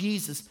much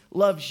Jesus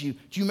loves you.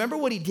 Do you remember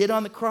what he did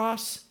on the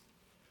cross?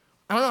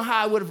 I don't know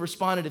how I would have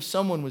responded if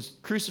someone was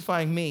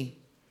crucifying me.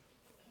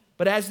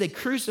 But as they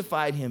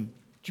crucified him,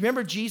 do you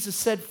remember Jesus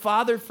said,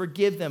 "Father,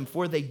 forgive them,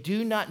 for they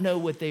do not know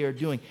what they are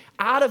doing."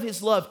 Out of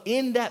his love,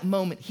 in that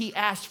moment, he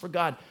asked for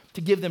God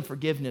to give them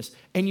forgiveness.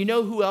 And you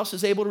know who else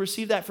is able to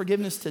receive that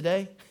forgiveness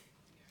today?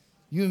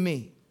 You and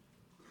me.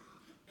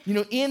 You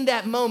know, in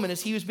that moment,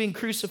 as he was being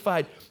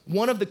crucified,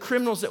 one of the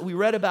criminals that we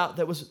read about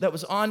that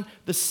was on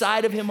the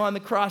side of him on the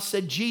cross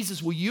said,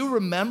 "Jesus, will you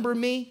remember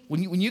me?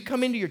 When you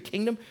come into your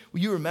kingdom,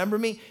 will you remember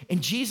me?"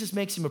 And Jesus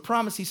makes him a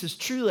promise. He says,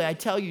 "Truly, I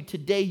tell you,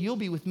 today you'll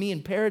be with me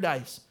in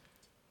paradise."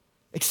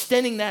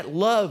 Extending that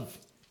love.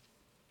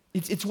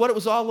 It's what it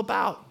was all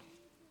about.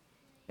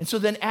 And so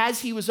then as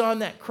he was on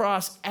that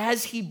cross,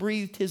 as he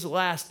breathed his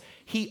last,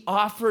 he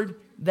offered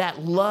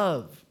that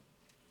love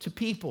to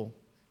people.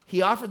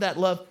 He offered that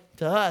love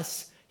to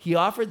us. He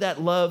offered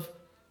that love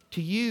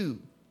to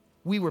you.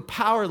 We were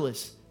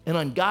powerless and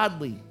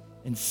ungodly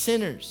and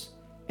sinners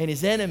and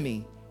his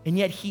enemy, and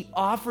yet he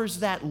offers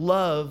that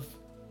love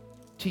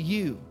to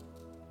you.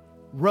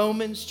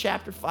 Romans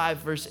chapter 5,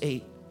 verse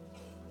 8.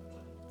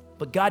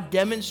 But God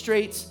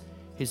demonstrates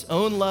his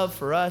own love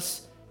for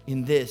us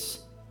in this: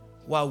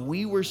 while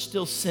we were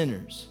still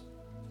sinners,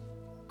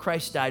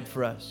 Christ died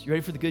for us. You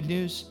ready for the good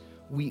news?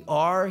 We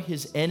are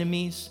his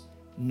enemies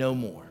no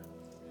more,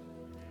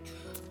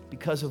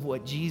 because of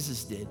what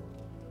Jesus did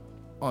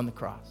on the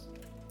cross.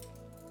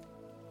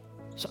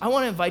 So I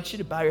want to invite you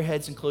to bow your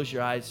heads and close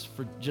your eyes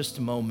for just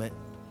a moment.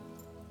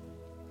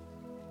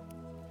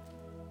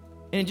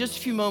 And in just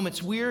a few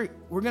moments, we're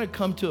going to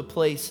come to a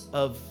place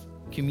of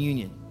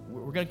communion.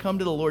 We're going to come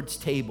to the Lord's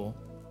table,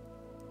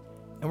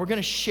 and we're going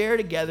to share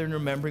together in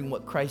remembering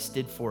what Christ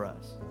did for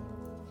us.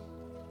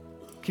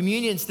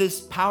 Communion is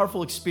this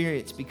powerful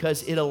experience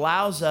because it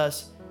allows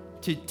us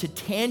to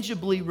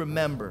tangibly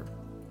remember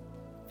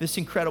this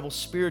incredible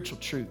spiritual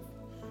truth.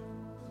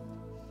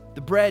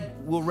 The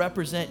bread will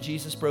represent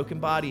Jesus' broken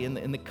body,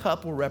 and the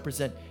cup will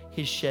represent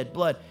his shed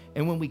blood.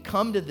 And when we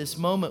come to this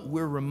moment,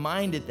 we're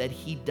reminded that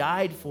he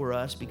died for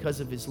us because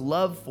of his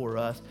love for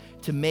us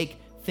to make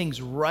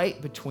things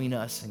right between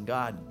us and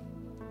God.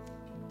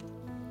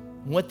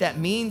 And what that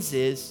means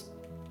is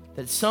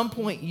that at some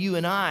point, you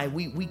and I,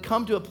 we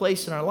come to a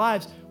place in our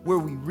lives where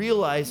we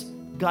realize,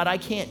 God, I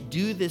can't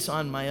do this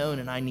on my own,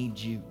 and I need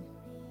you.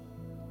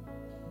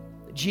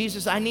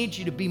 Jesus, I need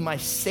you to be my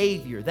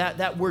Savior.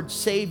 That word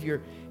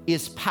Savior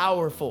is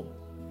powerful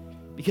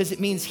because it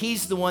means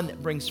he's the one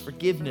that brings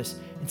forgiveness.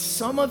 And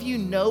some of you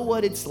know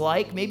what it's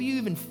like. Maybe you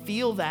even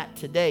feel that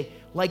today,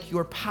 like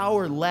you're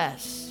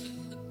powerless,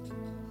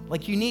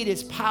 like you need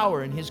his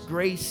power and his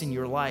grace in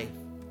your life,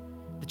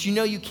 that you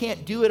know you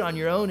can't do it on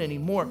your own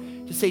anymore.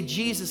 To say,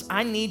 Jesus,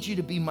 I need you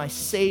to be my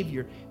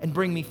Savior and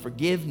bring me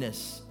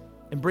forgiveness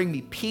and bring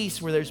me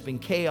peace where there's been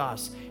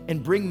chaos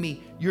and bring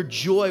me your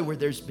joy where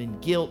there's been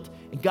guilt.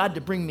 And God,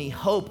 to bring me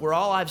hope where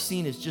all I've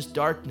seen is just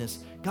darkness.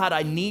 God,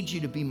 I need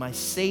you to be my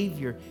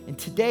Savior. And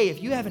today,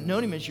 if you haven't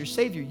known him as your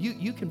Savior,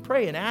 you can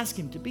pray and ask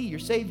him to be your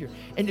Savior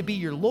and to be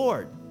your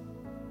Lord,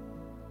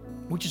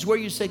 which is where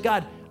you say,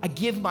 God, I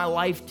give my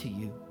life to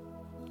you.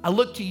 I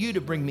look to you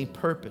to bring me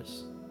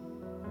purpose.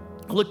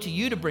 I look to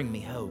you to bring me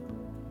hope.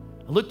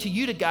 I look to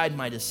you to guide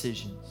my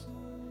decisions.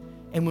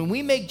 And when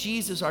we make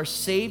Jesus our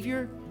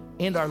Savior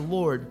and our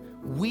Lord,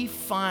 we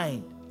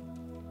find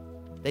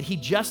that he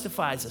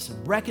justifies us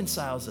and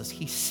reconciles us.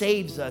 He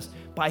saves us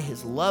by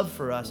his love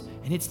for us.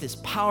 And it's this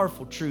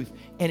powerful truth.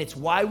 And it's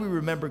why we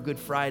remember Good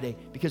Friday,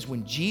 because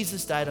when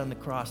Jesus died on the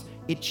cross,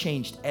 it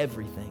changed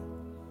everything.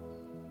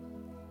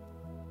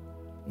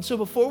 And so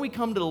before we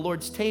come to the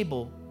Lord's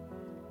table,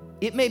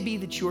 it may be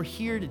that you're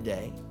here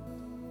today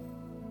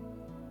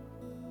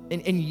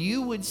and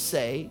you would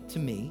say to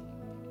me,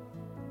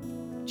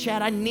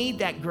 Chad, I need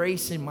that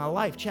grace in my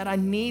life. Chad, I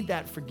need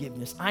that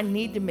forgiveness. I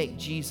need to make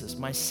Jesus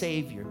my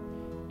Savior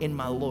and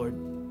my Lord.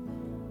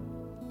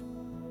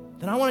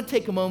 Then I want to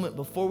take a moment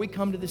before we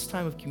come to this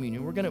time of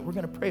communion. We're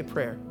gonna pray a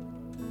prayer.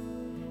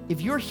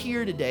 If you're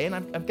here today, and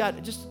I've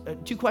got just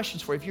two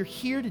questions for you. If you're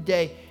here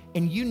today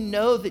and you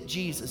know that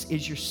Jesus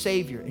is your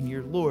Savior and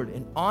your Lord,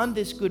 and on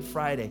this Good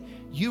Friday,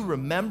 you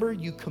remember,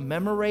 you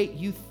commemorate,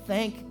 you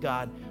thank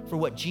God for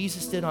what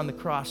Jesus did on the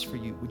cross for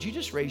you, would you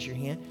just raise your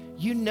hand?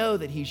 You know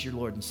that he's your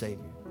Lord and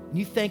Savior. And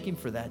you thank him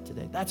for that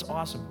today. That's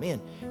awesome.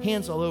 Man,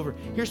 hands all over.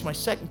 Here's my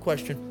second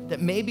question, that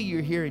maybe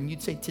you're here and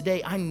you'd say,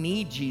 today I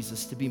need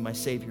Jesus to be my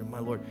Savior and my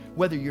Lord.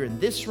 Whether you're in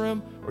this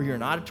room or you're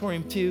in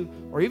auditorium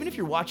 2, or even if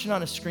you're watching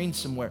on a screen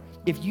somewhere,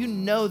 if you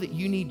know that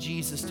you need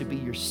Jesus to be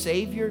your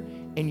Savior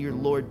and your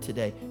Lord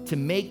today, to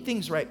make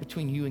things right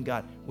between you and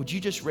God, would you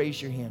just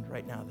raise your hand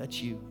right now?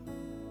 That's you.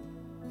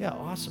 Yeah,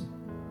 awesome.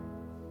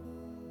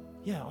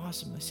 Yeah,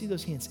 awesome. I see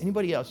those hands.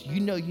 Anybody else? You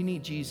know you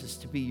need Jesus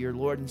to be your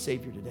Lord and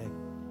Savior today.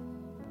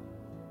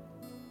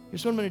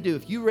 Here's what I'm going to do.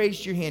 If you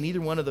raised your hand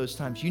either one of those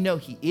times, you know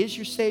he is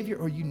your Savior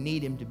or you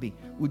need him to be.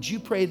 Would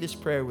you pray this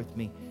prayer with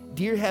me?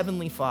 Dear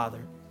Heavenly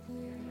Father,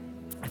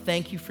 I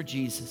thank you for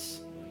Jesus,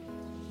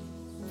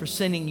 for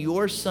sending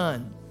your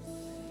Son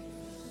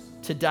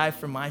to die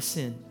for my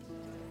sin.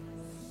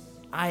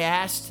 I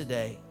ask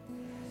today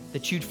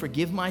that you'd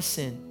forgive my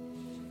sin,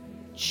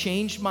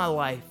 change my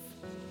life,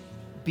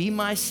 be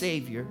my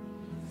Savior,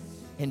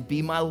 and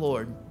be my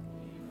Lord.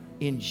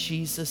 In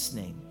Jesus'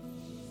 name,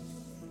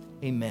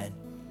 amen.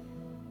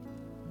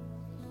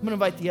 I'm going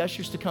to invite the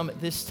ushers to come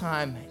at this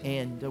time,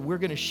 and we're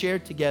going to share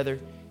together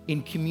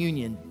in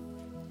communion.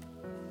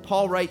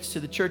 Paul writes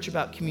to the church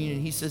about communion.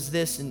 He says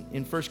this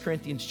in 1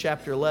 Corinthians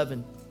chapter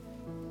 11.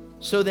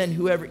 So then,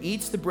 whoever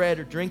eats the bread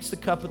or drinks the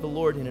cup of the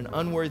Lord in an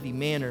unworthy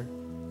manner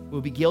will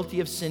be guilty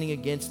of sinning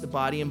against the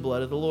body and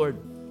blood of the Lord.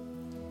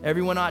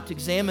 Everyone ought to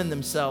examine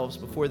themselves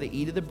before they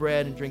eat of the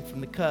bread and drink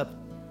from the cup.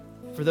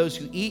 For those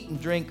who eat and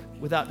drink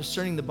without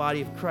discerning the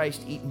body of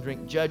Christ eat and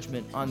drink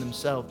judgment on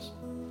themselves.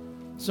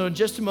 So in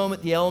just a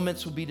moment, the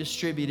elements will be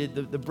distributed.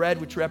 The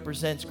bread, which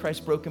represents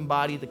Christ's broken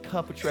body, the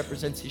cup, which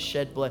represents his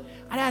shed blood.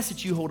 I'd ask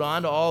that you hold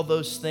on to all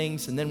those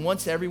things, and then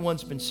once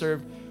everyone's been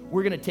served,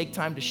 we're going to take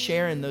time to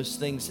share in those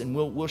things, and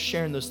we'll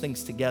share in those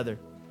things together.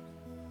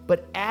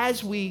 But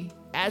as we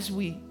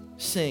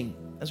sing,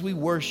 as we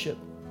worship,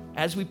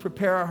 as we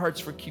prepare our hearts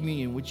for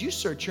communion, would you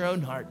search your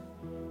own heart?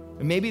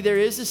 And maybe there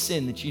is a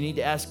sin that you need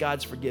to ask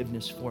God's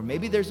forgiveness for.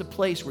 Maybe there's a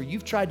place where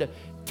you've tried to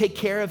take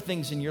care of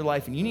things in your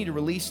life and you need to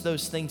release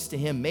those things to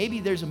him. Maybe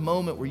there's a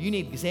moment where you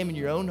need to examine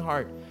your own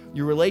heart,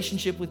 your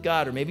relationship with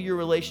God, or maybe your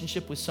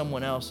relationship with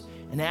someone else,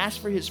 and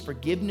ask for his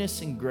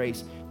forgiveness and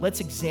grace. Let's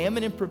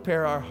examine and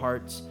prepare our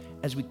hearts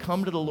as we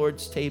come to the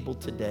Lord's table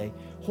today.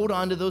 Hold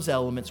on to those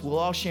elements. We'll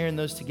all share in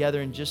those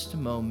together in just a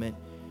moment.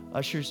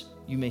 Ushers,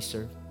 you may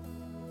serve.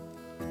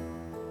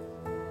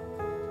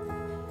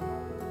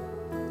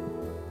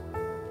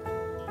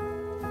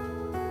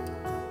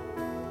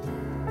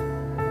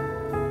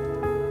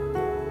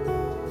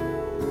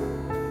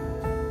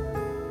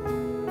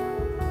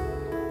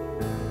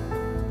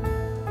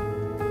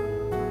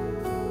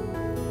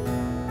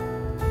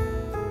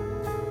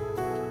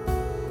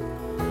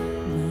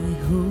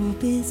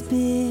 Is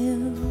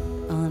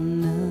built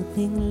on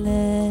nothing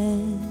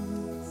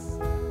less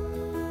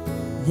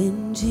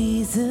than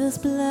Jesus'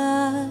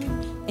 blood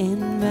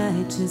and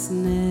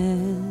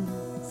righteousness.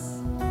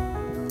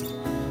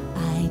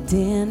 I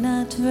dare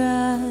not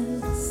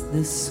trust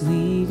the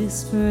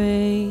sweetest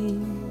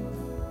frame,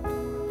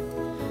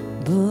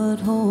 but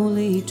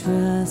wholly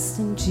trust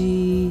in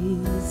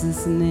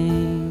Jesus'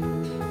 name.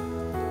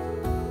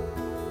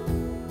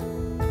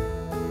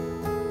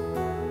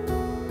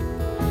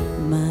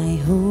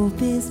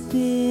 hope is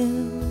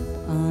built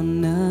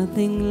on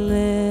nothing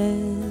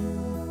less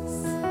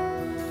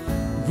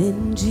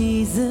than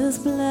Jesus'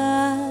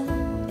 blood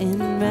and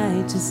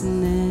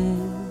righteousness.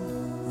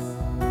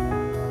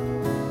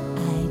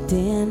 I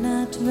dare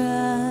not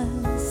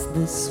trust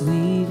the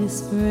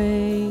sweetest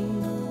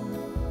frame,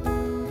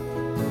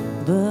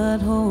 but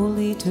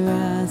wholly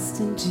trust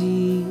in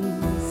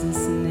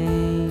Jesus'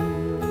 name.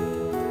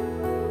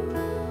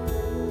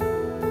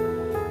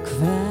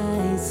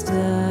 Christ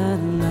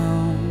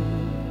alone,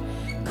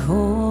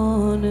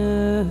 cornerstone,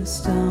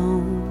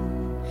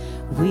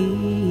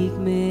 weak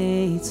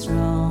made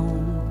strong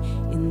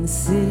in the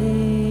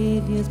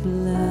Savior's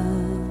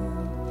blood.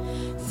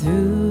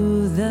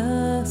 Through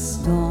the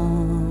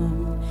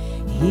storm,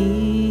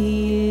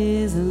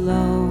 He is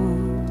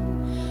alone,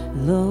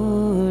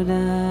 Lord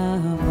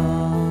of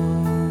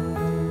all.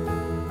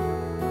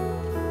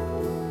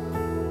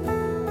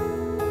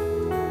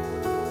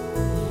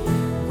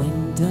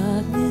 When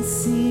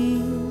darkness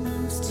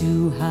seems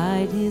to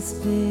hide His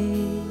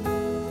face,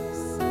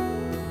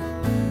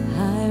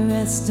 I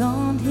rest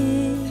on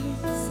His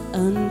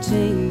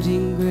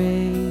unchanging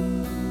grace.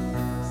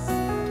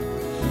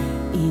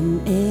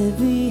 In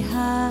every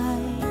high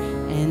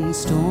and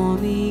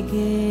stormy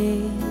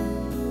gale,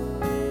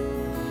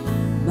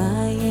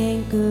 my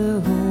anchor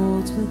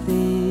holds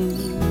within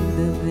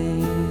the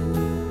veil.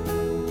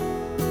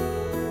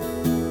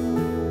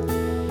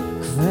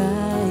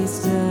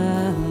 Christ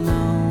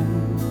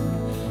alone,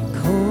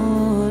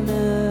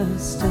 cornerstone,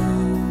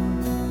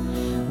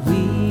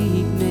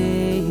 weak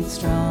made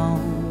strong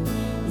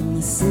in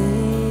the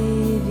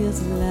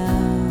Savior's love.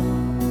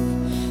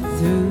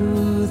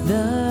 Through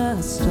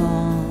the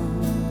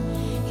storm,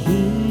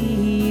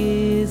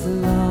 He is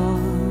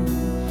Lord,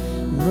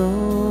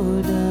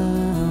 Lord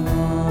of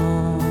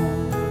all.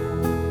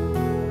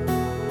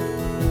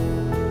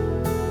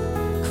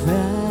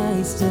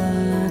 Christ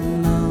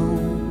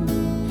alone,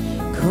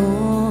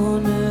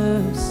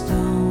 cornerstone,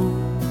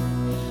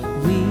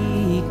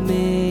 weak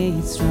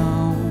made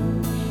strong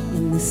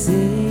in the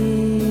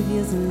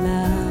Savior's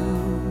love.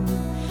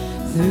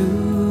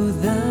 Through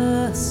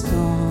the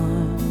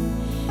storm,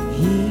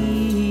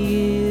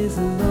 He is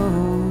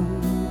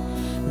Lord,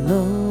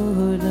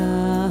 Lord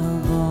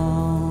of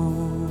all.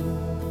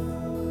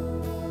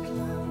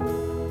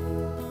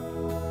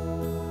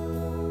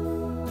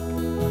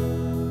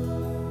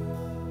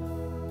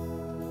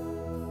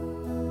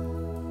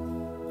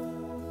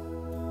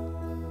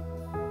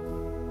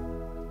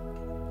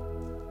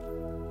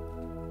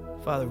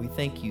 Father, we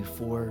thank you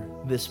for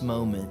this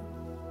moment,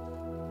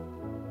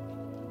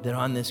 that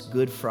on this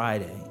Good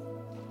Friday,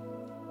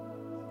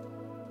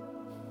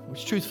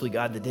 which truthfully,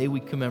 God, the day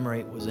we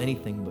commemorate was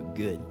anything but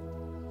good.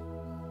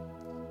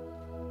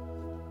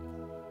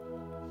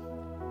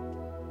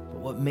 But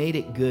what made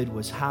it good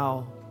was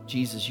how,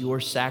 Jesus, your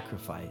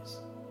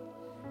sacrifice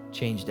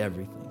changed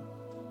everything.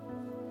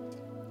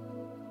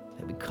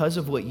 That because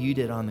of what you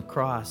did on the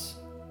cross,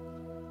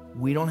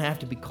 we don't have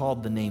to be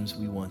called the names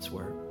we once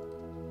were.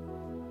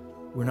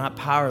 We're not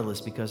powerless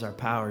because our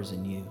power is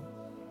in you.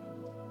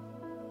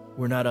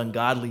 We're not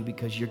ungodly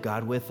because you're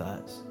God with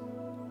us.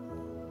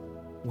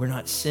 We're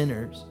not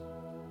sinners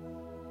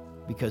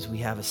because we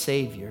have a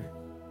Savior.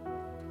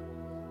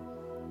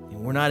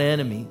 And we're not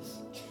enemies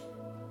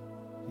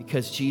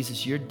because,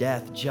 Jesus, your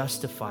death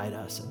justified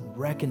us and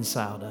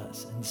reconciled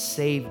us and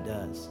saved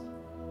us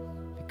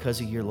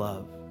because of your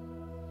love.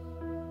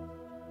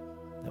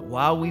 That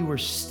while we were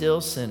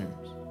still sinners,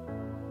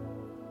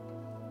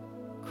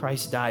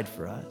 Christ died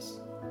for us.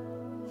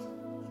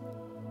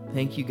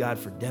 Thank you, God,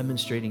 for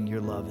demonstrating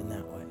your love in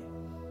that way.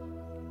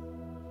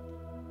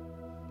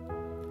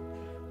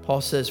 Paul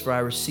says, for I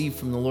received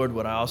from the Lord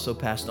what I also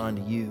passed on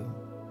to you.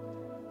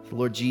 The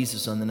Lord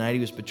Jesus, on the night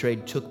he was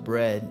betrayed, took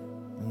bread,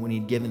 and when he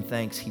had given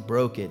thanks, he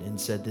broke it and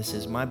said, this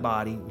is my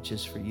body, which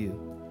is for you.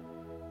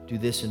 Do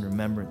this in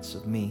remembrance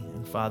of me.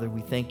 And Father,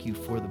 we thank you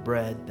for the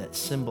bread that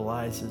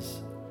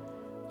symbolizes,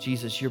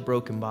 Jesus, your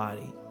broken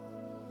body.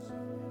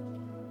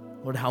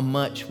 Lord, how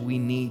much we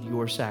need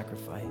your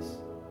sacrifice.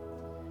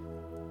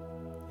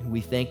 And we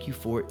thank you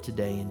for it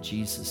today in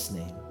Jesus'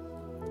 name.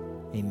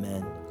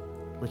 Amen.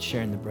 Let's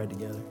share in the bread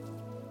together.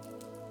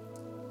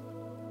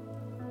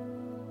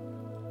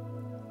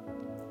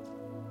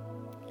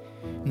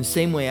 In the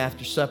same way,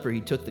 after supper,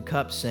 he took the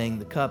cup, saying,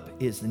 the cup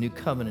is the new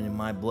covenant in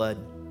my blood.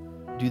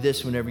 Do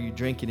this whenever you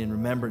drink it in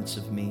remembrance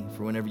of me.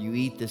 For whenever you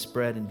eat this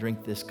bread and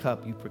drink this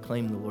cup, you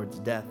proclaim the Lord's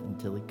death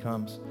until he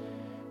comes.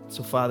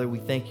 So, Father, we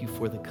thank you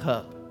for the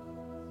cup.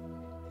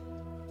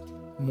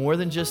 More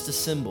than just a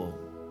symbol,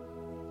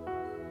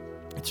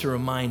 it's a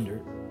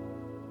reminder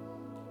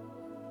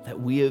that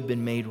we have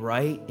been made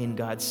right in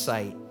God's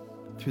sight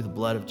through the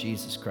blood of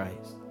Jesus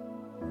Christ.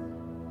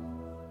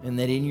 And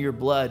that in your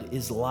blood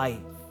is life.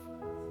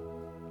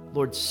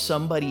 Lord,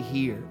 somebody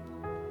here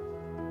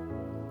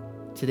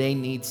today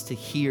needs to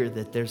hear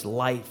that there's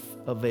life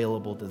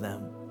available to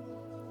them.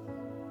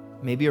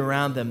 Maybe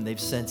around them they've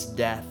sensed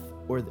death,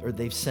 or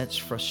they've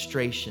sensed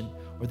frustration,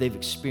 or they've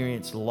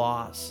experienced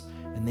loss,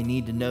 and they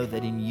need to know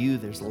that in you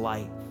there's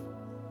life.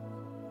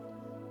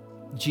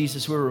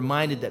 Jesus, we're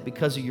reminded that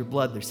because of your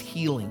blood, there's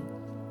healing.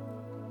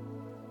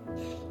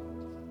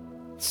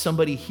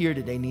 Somebody here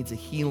today needs a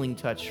healing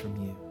touch from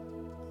you.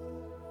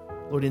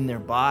 Lord, in their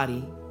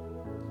body,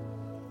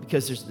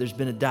 because there's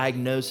been a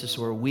diagnosis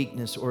or a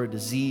weakness or a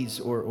disease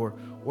or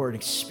an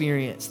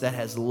experience that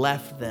has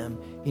left them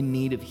in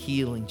need of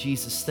healing.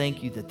 Jesus,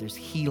 thank you that there's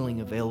healing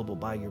available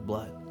by your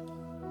blood.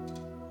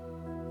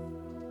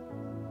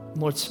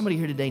 Lord, somebody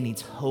here today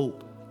needs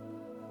hope.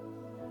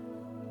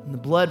 And the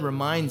blood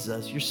reminds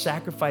us, your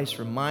sacrifice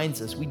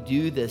reminds us, we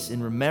do this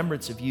in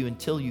remembrance of you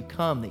until you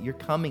come, that you're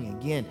coming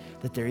again,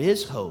 that there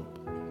is hope.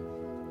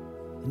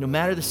 And no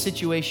matter the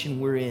situation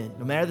we're in,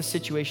 no matter the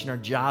situation our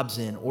job's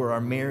in, or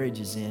our marriage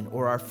is in,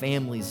 or our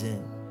family's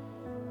in,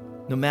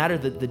 no matter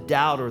the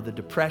doubt or the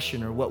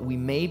depression or what we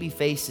may be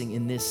facing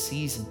in this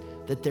season,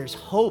 that there's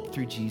hope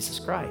through Jesus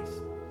Christ.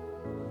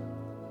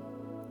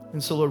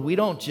 And so, Lord, we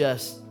don't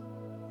just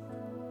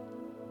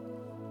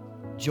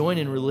join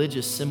in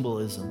religious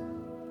symbolism.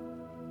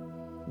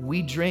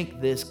 We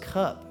drink this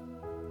cup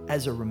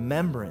as a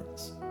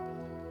remembrance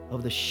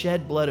of the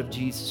shed blood of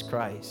Jesus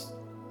Christ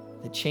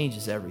that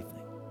changes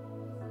everything.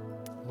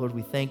 Lord,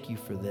 we thank you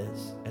for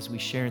this as we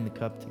share in the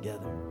cup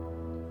together.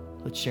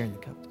 Let's share in the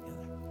cup together.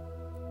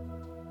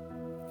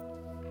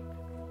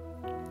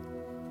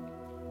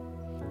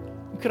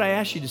 Could I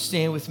ask you to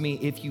stand with me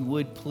if you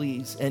would,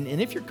 please? And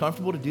if you're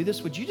comfortable to do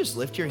this, would you just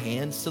lift your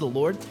hands to the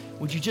Lord?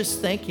 Would you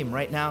just thank him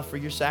right now for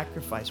your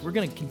sacrifice? We're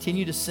going to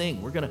continue to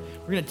sing. We're going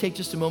to take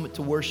just a moment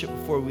to worship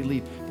before we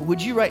leave. But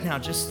would you right now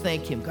just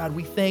thank him? God,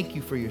 we thank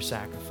you for your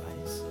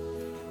sacrifice.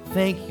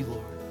 Thank you,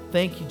 Lord.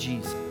 Thank you,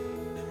 Jesus.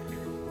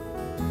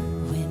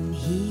 When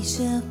he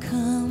shall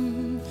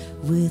come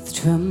with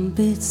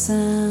trumpet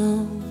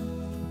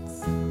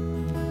sounds,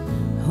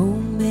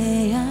 oh,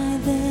 may I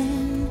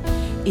then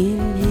in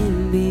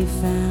him be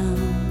found,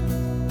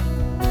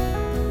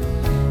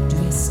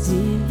 dressed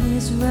in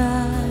his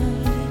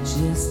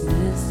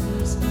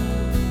righteousness,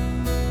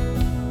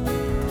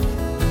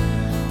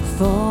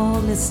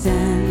 for to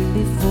stand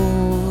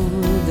before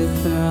the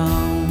throne.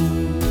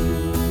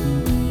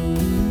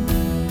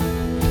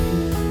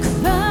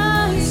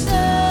 Christ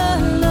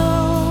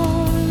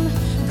alone,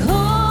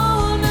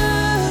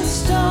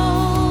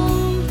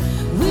 cornerstone,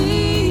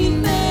 we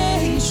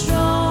made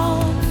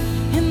strong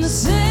in the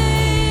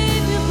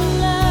Savior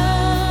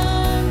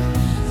plan.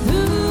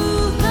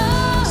 Through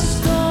the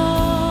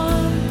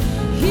storm,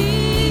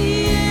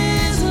 he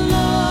is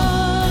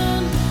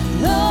Lord,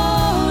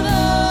 Lord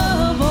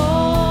of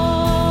all.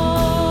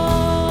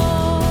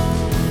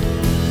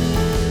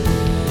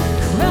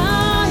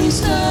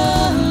 Christ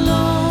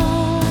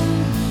alone,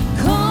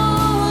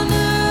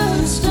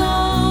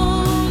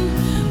 cornerstone,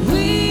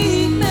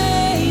 we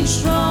made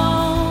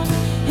strong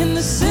in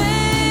the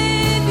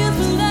Savior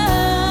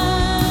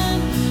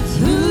plan.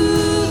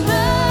 Through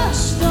the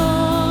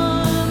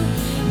storm,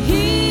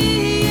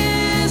 he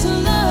is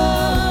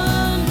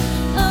Lord,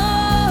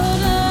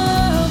 Lord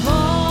of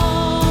all.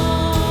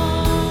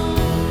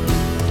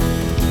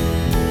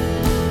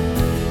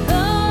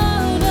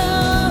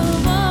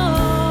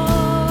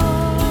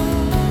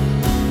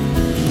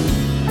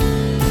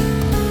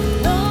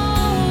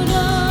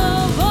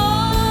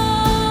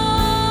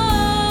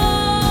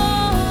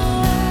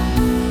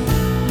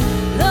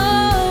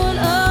 Lord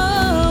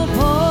of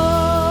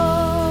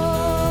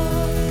all.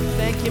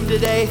 Thank him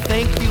today.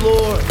 Thank you,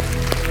 Lord.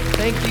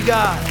 Thank you,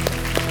 God.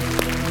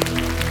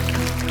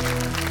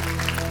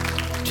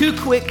 Two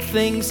quick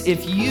things.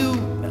 If you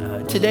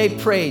today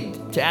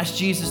prayed to ask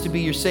Jesus to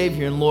be your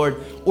Savior and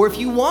Lord, or if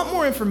you want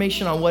more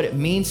information on what it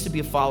means to be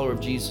a follower of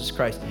Jesus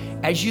Christ,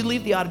 as you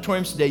leave the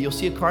auditoriums today, you'll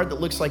see a card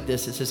that looks like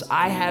this. It says,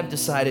 I have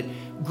decided.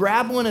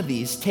 Grab one of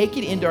these, take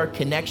it into our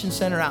connection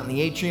center out in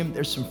the atrium.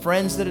 There's some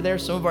friends that are there,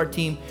 some of our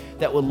team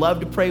that would love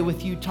to pray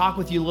with you, talk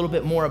with you a little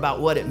bit more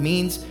about what it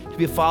means to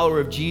be a follower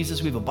of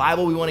Jesus. We have a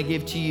Bible we want to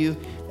give to you,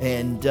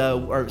 and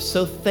are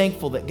so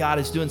thankful that God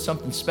is doing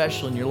something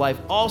special in your life.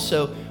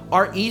 Also,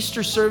 our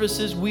Easter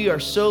services, we are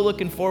so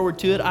looking forward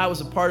to it. I was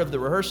a part of the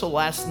rehearsal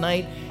last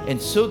night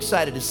and so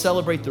excited to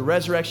celebrate the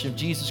resurrection of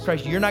Jesus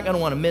Christ. You're not going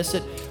to want to miss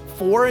it.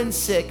 4 and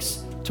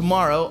 6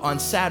 tomorrow on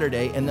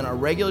Saturday, and then our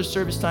regular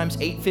service times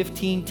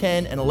 8:15,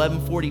 10, and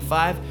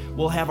 11:45.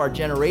 We'll have our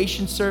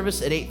generation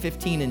service at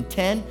 8:15 and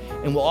 10,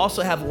 and we'll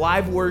also have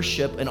live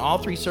worship in all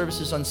three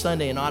services on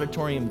Sunday in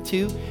Auditorium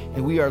 2,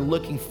 and we are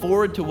looking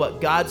forward to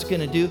what God's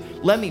going to do.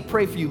 Let me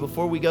pray for you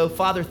before we go.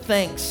 Father,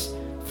 thanks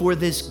for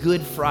this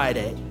Good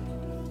Friday.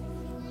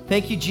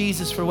 Thank you,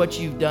 Jesus, for what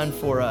you've done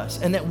for us,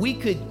 and that we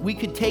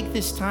could take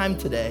this time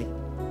today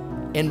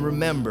and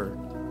remember.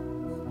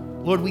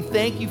 Lord, we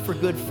thank you for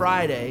Good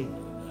Friday,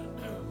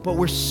 but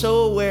we're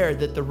so aware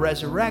that the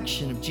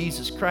resurrection of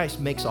Jesus Christ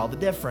makes all the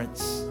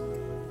difference.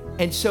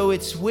 And so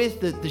it's with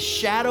the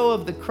shadow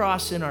of the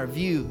cross in our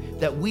view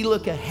that we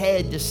look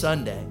ahead to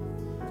Sunday,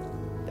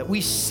 that we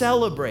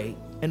celebrate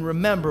and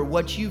remember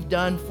what you've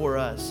done for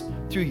us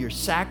through your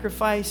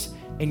sacrifice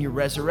and your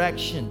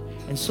resurrection.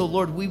 And so,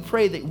 Lord, we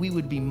pray that we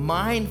would be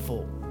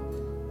mindful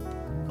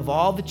of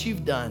all that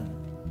you've done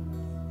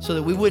so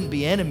that we wouldn't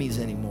be enemies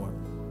anymore,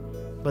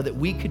 but that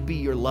we could be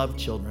your loved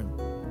children.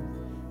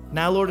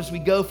 Now, Lord, as we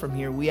go from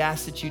here, we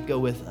ask that you'd go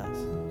with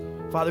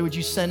us. Father, would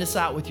you send us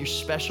out with your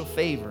special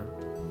favor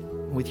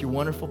and with your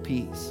wonderful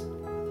peace?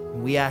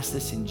 And we ask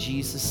this in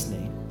Jesus'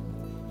 name.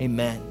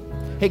 Amen.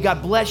 Hey,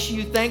 God bless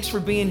you. Thanks for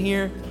being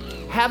here.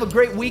 Have a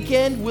great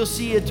weekend. We'll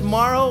see you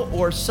tomorrow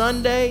or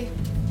Sunday.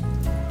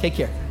 Take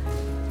care.